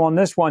wants to, on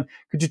this one?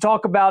 Could you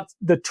talk about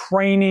the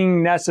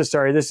training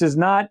necessary? This is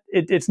not,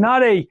 it's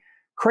not a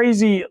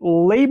crazy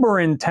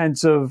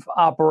labor-intensive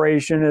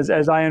operation,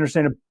 as I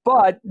understand it.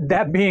 But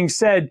that being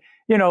said,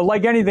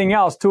 like anything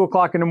else, 2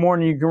 o'clock in the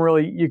morning, you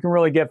can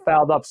really get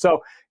fouled up.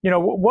 So,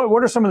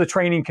 what are some of the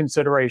training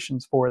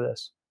considerations for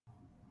this?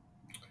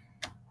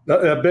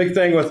 The big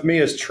thing with me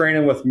is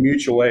training with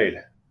mutual aid,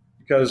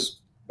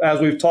 because as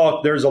we've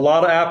talked, there's a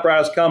lot of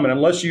apparatus coming.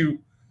 Unless you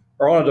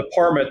are on a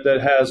department that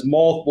has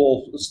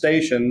multiple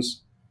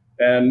stations,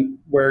 and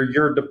where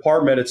your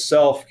department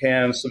itself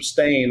can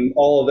sustain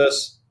all of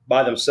this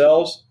by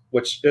themselves,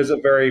 which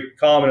isn't very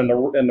common in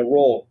the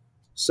rural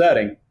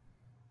setting.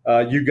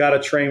 You got to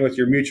train with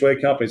your mutual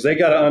aid companies. They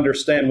got to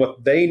understand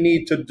what they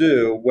need to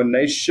do when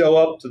they show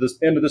up to this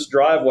end of this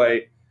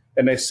driveway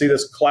and they see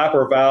this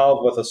clapper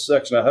valve with a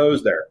section of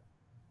hose there.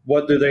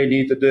 What do they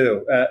need to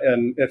do?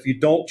 And if you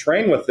don't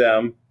train with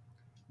them,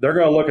 they're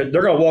going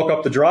to walk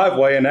up the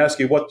driveway and ask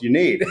you, what do you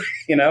need?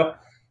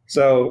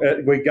 So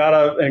we got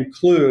to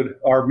include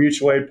our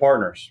mutual aid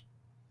partners.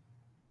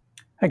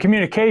 And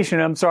communication,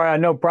 I'm sorry, I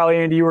know probably,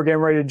 Andy, you were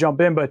getting ready to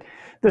jump in, but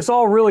this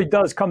all really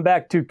does come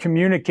back to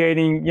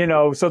communicating,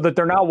 so that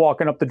they're not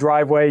walking up the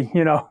driveway,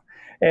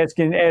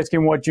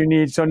 asking what you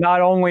need. So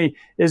not only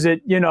is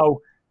it,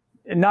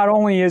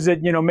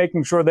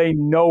 making sure they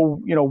know,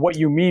 what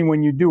you mean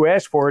when you do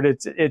ask for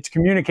it, it's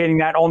communicating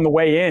that on the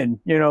way in,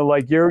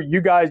 like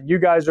you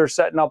guys are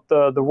setting up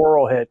the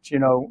rural hitch,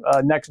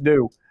 next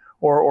due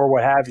or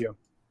what have you.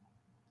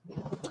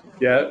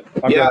 Yeah.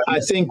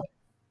 I think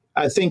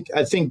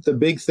the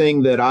big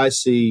thing that I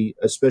see,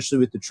 especially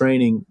with the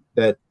training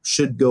that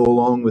should go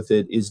along with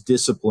it, is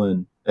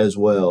discipline as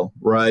well,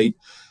 right?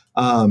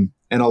 And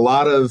a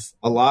lot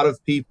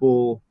of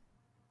people.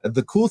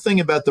 The cool thing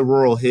about the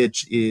rural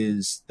hitch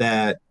is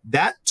that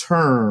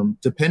term,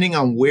 depending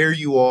on where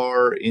you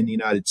are in the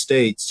United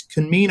States,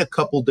 can mean a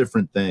couple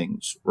different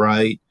things,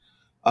 right?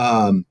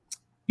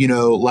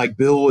 Like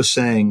Bill was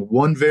saying,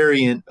 one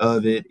variant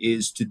of it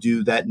is to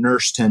do that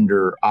nurse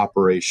tender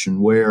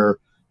operation where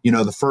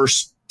the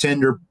first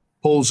tender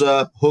pulls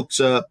up, hooks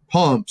up,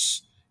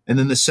 pumps, and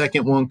then the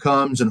second one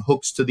comes and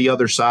hooks to the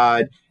other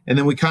side. And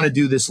then we kind of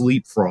do this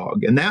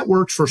leapfrog. And that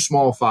works for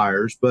small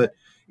fires. But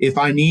if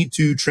I need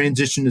to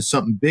transition to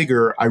something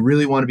bigger, I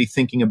really want to be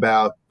thinking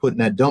about putting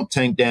that dump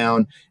tank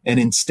down and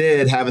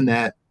instead having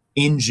that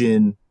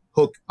engine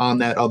hook on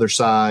that other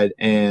side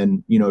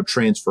and,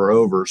 transfer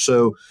over.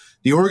 So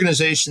the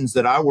organizations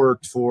that I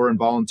worked for and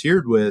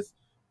volunteered with,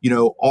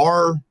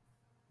 our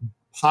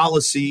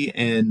policy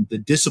and the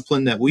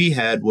discipline that we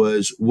had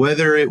was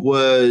whether it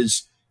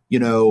was,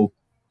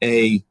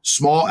 a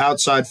small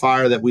outside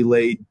fire that we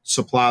laid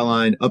supply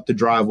line up the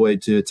driveway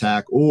to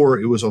attack, or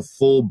it was a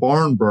full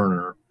barn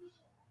burner.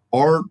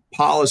 Our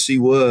policy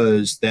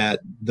was that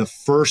the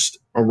first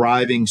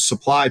arriving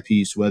supply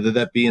piece, whether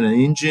that be an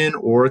engine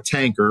or a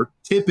tanker,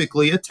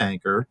 typically a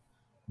tanker,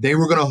 they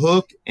were going to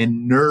hook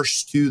and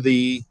nurse to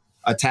the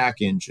attack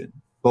engine.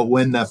 But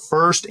when the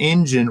first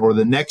engine or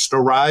the next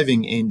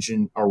arriving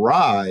engine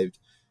arrived,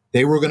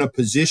 they were going to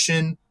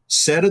position,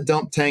 set a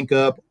dump tank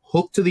up,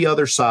 hook to the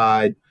other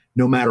side,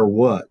 no matter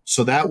what.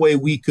 So that way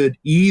we could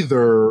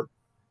either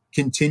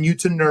continue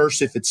to nurse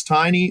if it's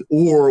tiny,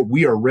 or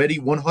we are ready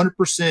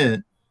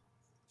 100%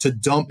 to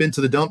dump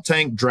into the dump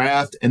tank,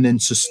 draft, and then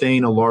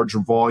sustain a larger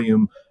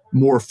volume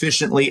more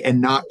efficiently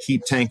and not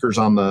keep tankers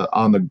on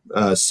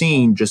the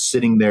scene just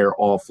sitting there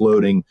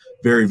offloading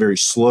very, very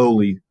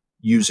slowly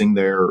using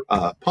their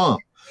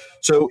pump.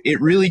 So it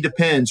really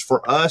depends.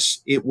 For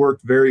us, it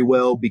worked very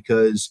well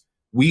because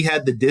we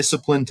had the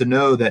discipline to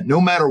know that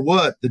no matter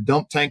what, the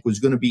dump tank was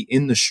going to be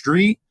in the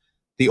street.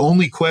 The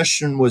only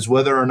question was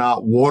whether or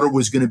not water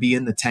was going to be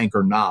in the tank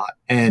or not.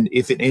 And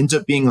if it ends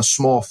up being a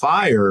small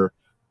fire,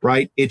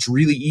 right, it's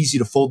really easy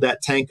to fold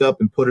that tank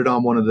up and put it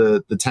on one of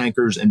the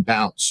tankers and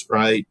bounce,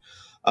 right?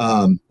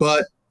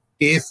 But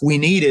if we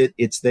need it,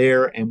 it's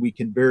there, and we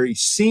can very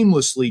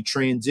seamlessly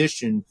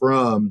transition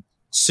from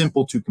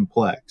simple to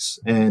complex.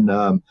 And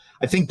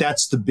I think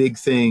that's the big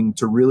thing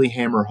to really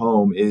hammer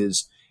home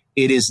is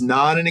it is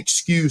not an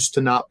excuse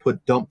to not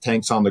put dump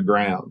tanks on the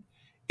ground.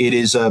 It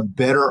is a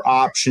better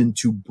option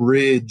to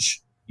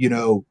bridge,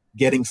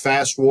 getting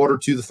fast water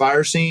to the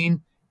fire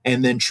scene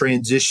and then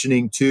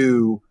transitioning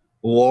to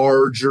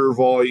larger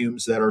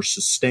volumes that are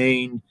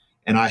sustained,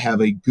 and I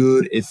have a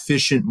good,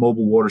 efficient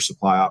mobile water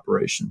supply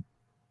operation.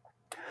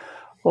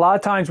 A lot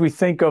of times we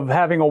think of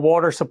having a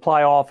water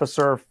supply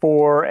officer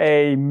for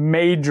a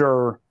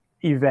major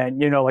event,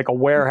 like a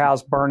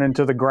warehouse burning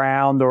to the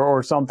ground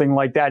or something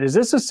like that. Is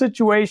this a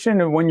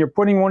situation when you're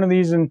putting one of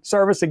these in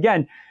service,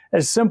 again,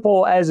 as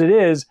simple as it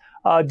is,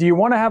 do you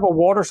want to have a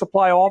water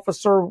supply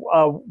officer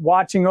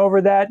watching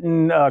over that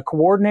and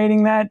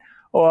coordinating that?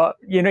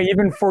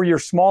 Even for your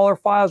smaller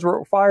fires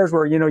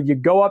where, you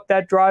go up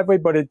that driveway,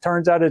 but it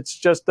turns out it's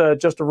just a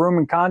room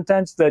and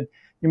contents that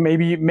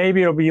maybe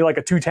it'll be like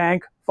a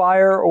 2-tank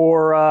fire,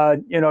 or,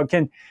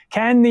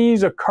 can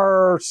these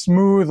occur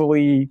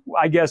smoothly,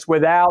 I guess,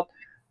 without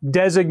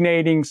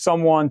designating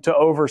someone to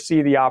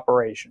oversee the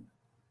operation?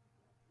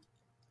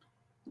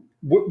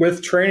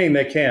 With training,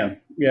 they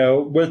can.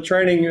 With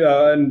training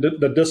and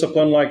the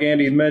discipline, like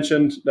Andy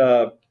mentioned,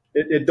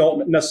 it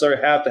don't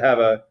necessarily have to have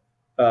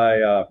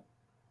a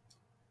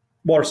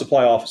water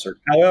supply officer.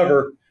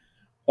 However,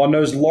 on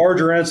those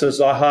larger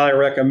incidents, I highly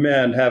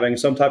recommend having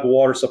some type of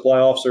water supply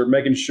officer,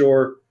 making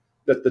sure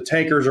that the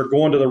tankers are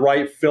going to the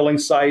right filling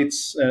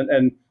sites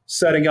and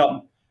setting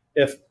up.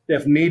 If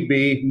if need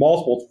be,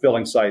 multiple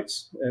filling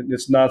sites. And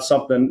it's not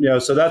something,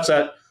 so that's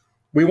that.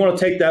 We want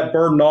to take that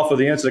burden off of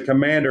the incident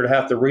commander to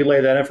have to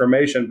relay that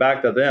information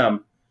back to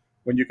them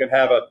when you can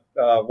have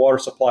a water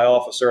supply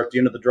officer at the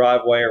end of the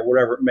driveway or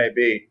whatever it may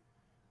be,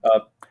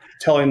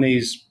 telling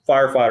these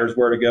firefighters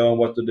where to go and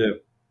what to do.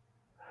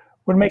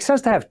 Would it make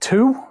sense to have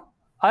two?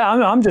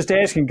 I'm just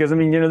asking because,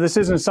 this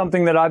isn't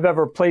something that I've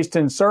ever placed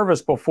in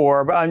service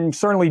before, but I've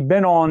certainly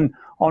been on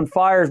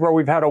fires where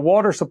we've had a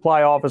water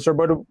supply officer.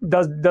 But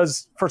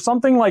does for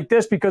something like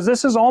this, because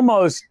this is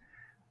almost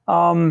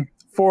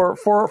for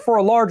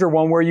a larger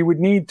one where you would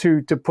need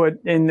to put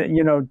in,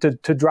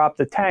 to drop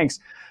the tanks,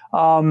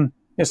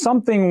 is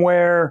something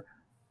where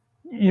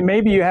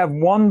maybe you have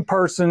one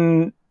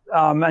person.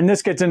 And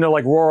this gets into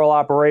like rural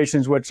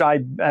operations, which I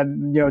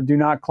do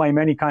not claim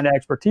any kind of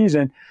expertise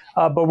in.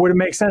 But would it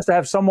make sense to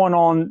have someone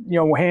on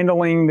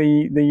handling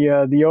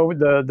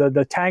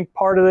the tank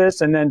part of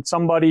this, and then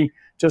somebody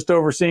just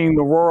overseeing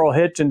the rural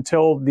hitch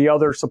until the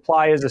other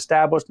supply is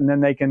established, and then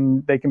they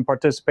can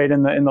participate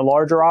in the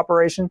larger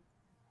operation?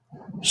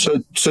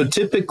 So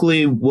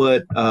typically,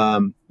 what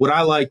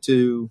I like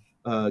to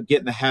get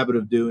in the habit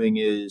of doing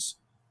is,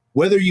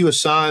 whether you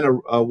assign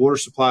a water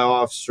supply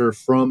officer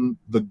from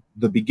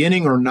the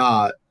beginning or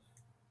not,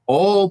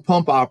 all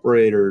pump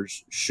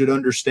operators should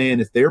understand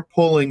if they're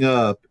pulling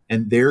up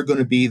and they're going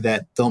to be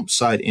that dump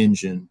site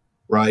engine,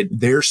 right?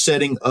 They're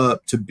setting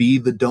up to be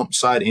the dump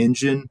site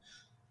engine.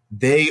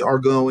 They are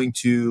going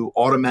to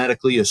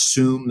automatically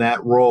assume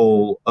that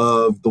role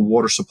of the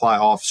water supply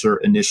officer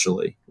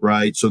initially,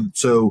 right?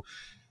 So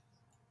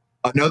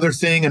another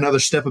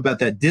step about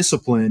that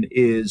discipline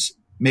is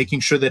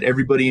making sure that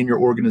everybody in your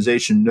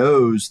organization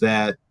knows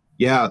that,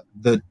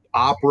 the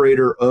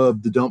operator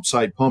of the dump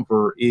site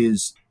pumper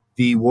is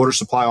the water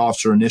supply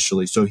officer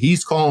initially. So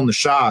he's calling the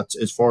shots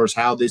as far as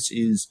how this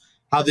is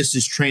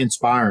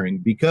transpiring,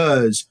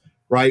 because,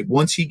 right,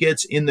 once he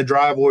gets in the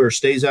driveway or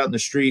stays out in the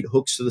street,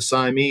 hooks to the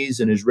Siamese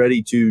and is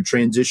ready to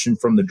transition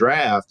from the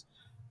draft,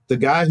 the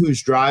guy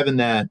who's driving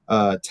that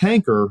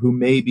tanker, who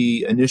may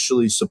be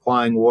initially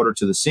supplying water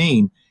to the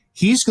scene,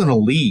 he's going to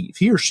leave.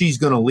 He or she's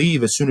going to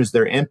leave as soon as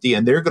they're empty,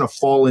 and they're going to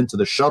fall into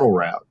the shuttle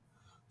route.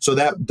 So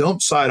that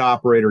dump site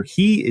operator,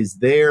 he is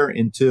there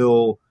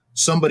until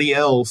somebody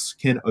else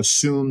can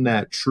assume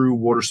that true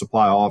water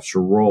supply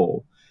officer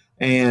role.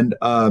 And,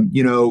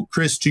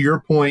 Chris, to your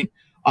point,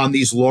 on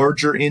these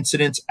larger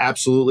incidents,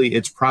 absolutely,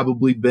 it's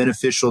probably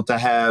beneficial to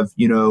have,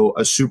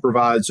 a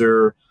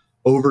supervisor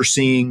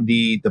overseeing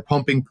the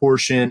pumping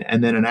portion,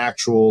 and then an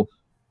actual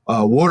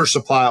water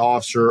supply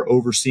officer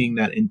overseeing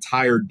that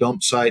entire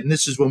dump site. And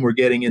this is when we're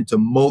getting into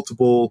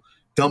multiple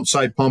dump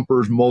site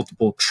pumpers,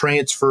 multiple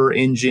transfer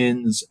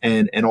engines,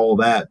 and all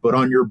that. But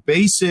on your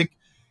basic,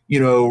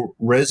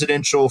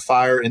 residential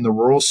fire in the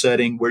rural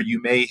setting, where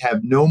you may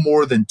have no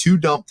more than two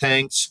dump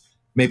tanks,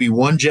 maybe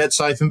one jet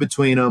siphon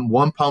between them,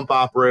 one pump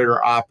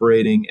operator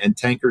operating, and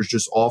tankers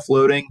just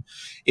offloading.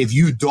 If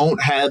you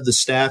don't have the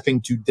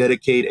staffing to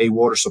dedicate a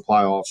water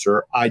supply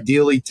officer,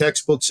 ideally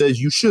textbook says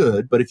you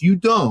should, but if you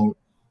don't,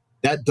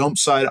 that dump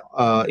site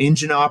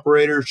engine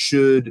operator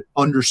should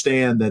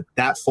understand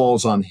that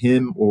falls on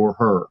him or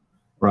her,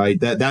 right?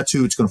 That's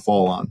who it's going to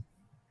fall on.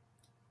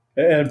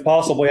 And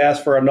possibly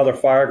ask for another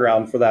fire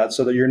ground for that,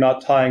 so that you're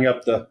not tying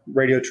up the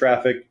radio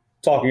traffic,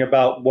 talking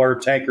about where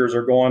tankers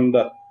are going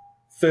to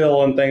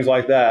fill and things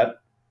like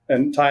that,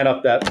 and tying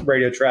up that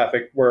radio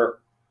traffic where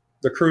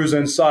the crews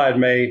inside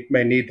may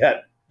need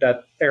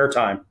that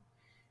airtime.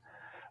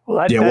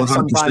 Well, that's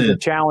sometimes a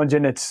challenge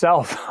in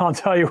itself. I'll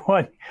tell you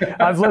what,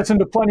 I've listened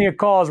to plenty of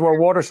calls where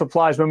water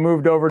supply has been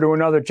moved over to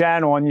another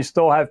channel, and you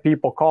still have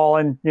people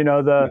calling,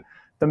 the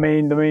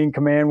main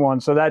command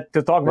one. So that,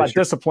 to talk about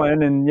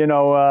discipline and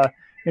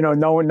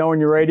knowing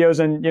your radios,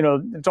 and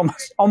it's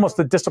almost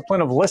the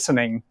discipline of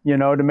listening,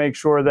 to make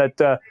sure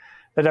that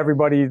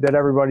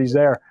everybody's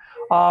there.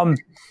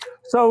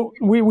 So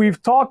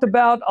we've talked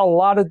about a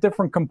lot of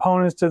different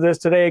components to this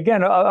today.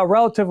 Again, a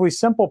relatively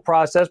simple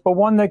process, but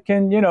one that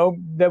can,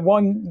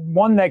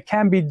 one that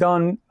can be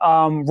done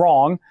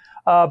wrong.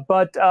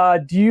 But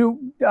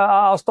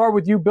I'll start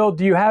with you, Bill.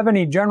 Do you have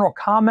any general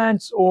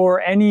comments or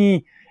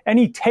any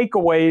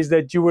takeaways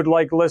that you would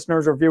like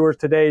listeners or viewers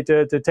today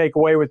to take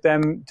away with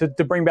them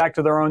to bring back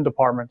to their own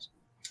departments?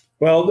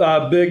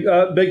 Well,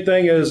 big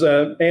thing is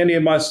Andy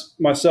and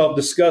myself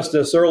discussed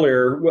this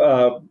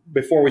earlier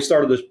before we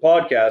started this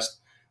podcast.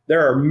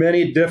 There are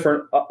many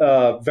different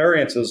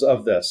variances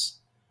of this.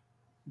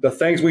 The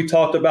things we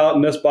talked about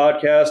in this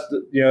podcast,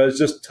 it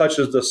just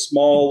touches the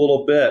small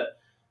little bit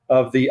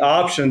of the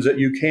options that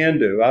you can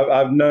do.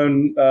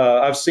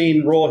 I've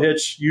seen Rural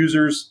Hitch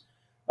users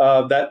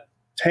that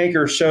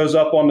tanker shows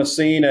up on the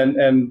scene,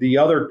 and the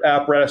other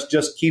apparatus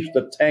just keeps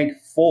the tank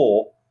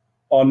full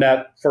on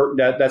that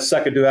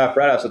second due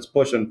apparatus that's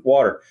pushing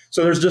water.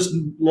 So there's just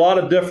a lot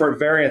of different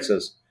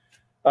variances.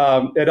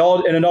 It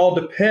all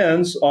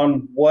depends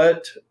on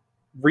what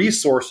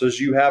resources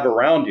you have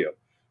around you.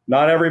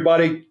 Not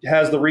everybody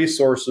has the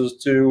resources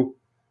to,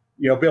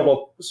 be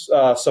able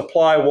to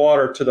supply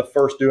water to the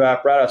first due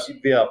apparatus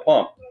via a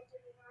pump.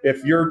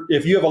 if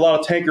you have a lot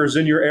of tankers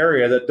in your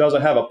area that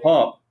doesn't have a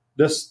pump,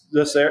 this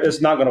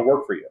is not going to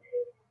work for you,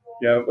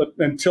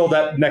 until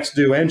that next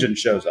due engine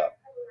shows up.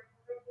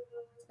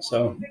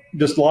 So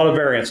just a lot of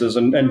variances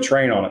and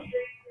train on it.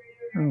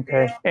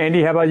 Okay.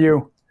 Andy, how about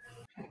you?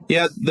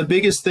 Yeah, the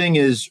biggest thing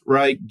is,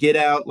 right, get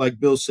out, like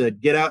Bill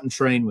said, get out and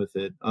train with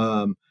it.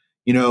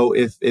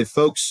 If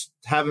folks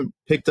haven't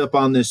picked up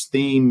on this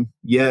theme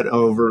yet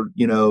over,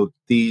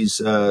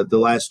 the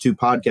last two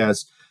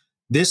podcasts,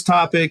 this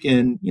topic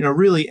and,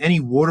 really any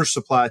water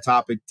supply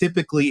topic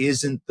typically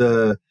isn't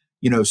the,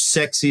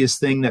 sexiest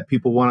thing that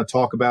people want to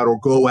talk about or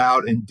go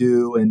out and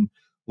do. And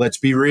let's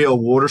be real,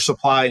 water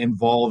supply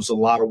involves a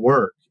lot of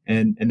work,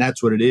 and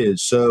that's what it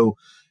is. So,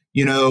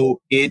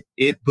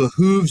 it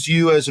behooves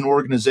you as an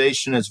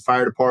organization, as a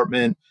fire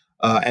department,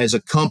 as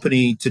a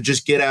company to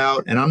just get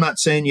out. And I'm not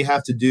saying you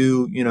have to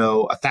do,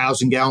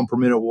 1,000 gallon per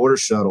minute water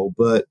shuttle,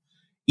 but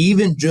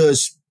even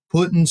just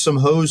putting some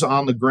hose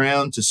on the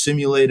ground to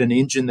simulate an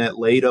engine that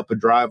laid up a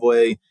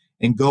driveway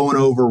and going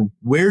over,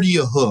 where do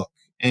you hook?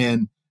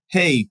 And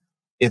hey,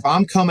 if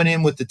I'm coming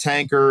in with the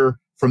tanker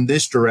from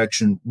this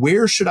direction,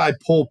 where should I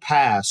pull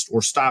past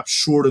or stop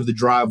short of the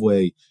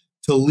driveway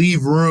to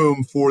leave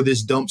room for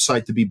this dump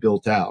site to be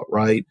built out,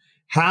 right?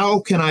 How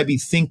can I be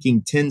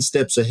thinking 10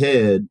 steps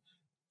ahead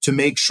to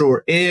make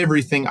sure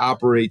everything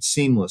operates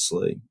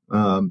seamlessly?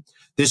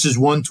 This is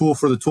one tool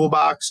for the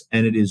toolbox,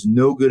 and it is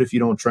no good if you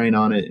don't train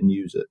on it and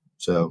use it.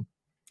 So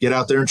get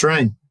out there and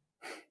train.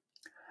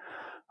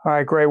 All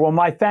right, great. Well,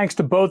 my thanks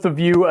to both of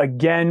you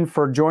again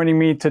for joining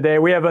me today.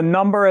 We have a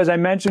number, as I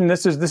mentioned,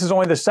 this is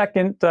only the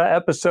second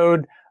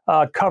episode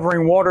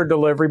covering water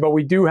delivery, but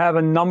we do have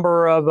a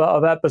number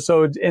of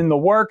episodes in the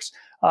works.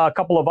 A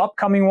couple of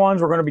upcoming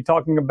ones. We're going to be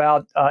talking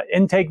about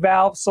intake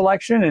valve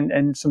selection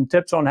and some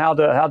tips on how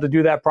to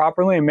do that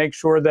properly and make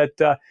sure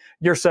that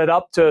you're set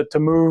up to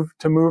move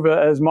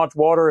as much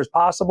water as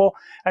possible.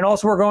 And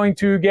also, we're going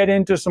to get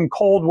into some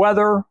cold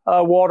weather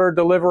water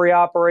delivery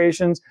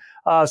operations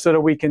so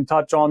that we can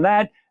touch on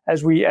that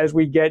as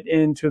we get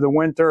into the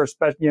winter,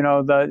 especially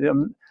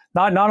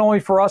not only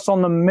for us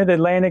on the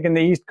Mid-Atlantic and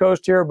the East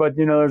Coast here, but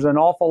there's an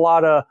awful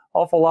lot of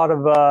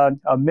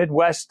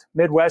Midwest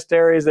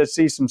areas that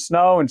see some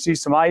snow and see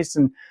some ice,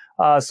 and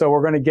so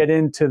we're going to get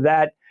into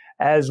that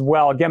as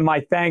well. Again,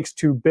 my thanks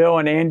to Bill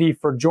and Andy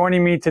for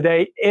joining me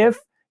today. If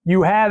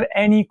you have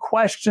any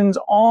questions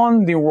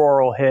on the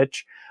Rural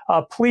Hitch,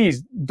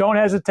 please don't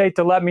hesitate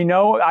to let me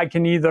know. I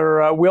can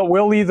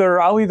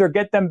I'll either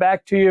get them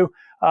back to you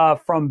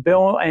from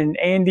Bill and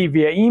Andy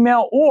via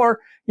email, or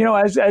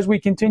as we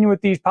continue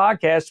with these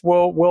podcasts,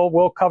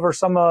 we'll cover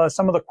some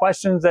of the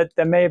questions that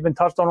may have been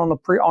touched on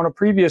a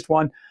previous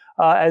one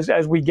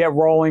as we get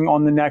rolling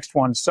on the next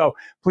one. So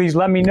please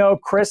let me know.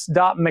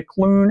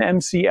 Chris.McCloone,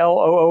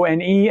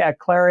 MCLOONE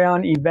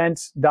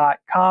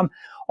 @ClarionEvents.com.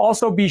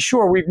 Also, be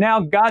sure we've now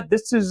got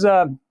this is.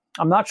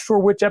 I'm not sure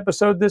which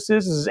episode this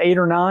is. This is 8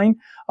 or 9,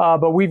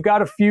 but we've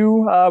got a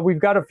few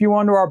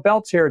under our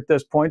belts here at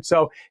this point.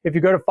 So if you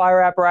go to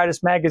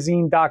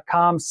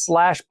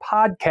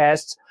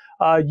fireapparatusmagazine.com/podcasts,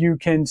 you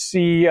can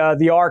see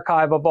the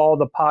archive of all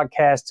the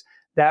podcasts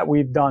that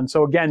we've done.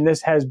 So again,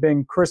 this has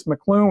been Chris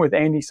McCloone with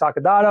Andy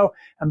Soccodato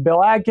and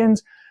Bill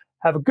Adkins.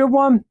 Have a good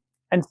one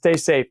and stay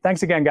safe.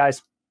 Thanks again,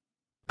 guys.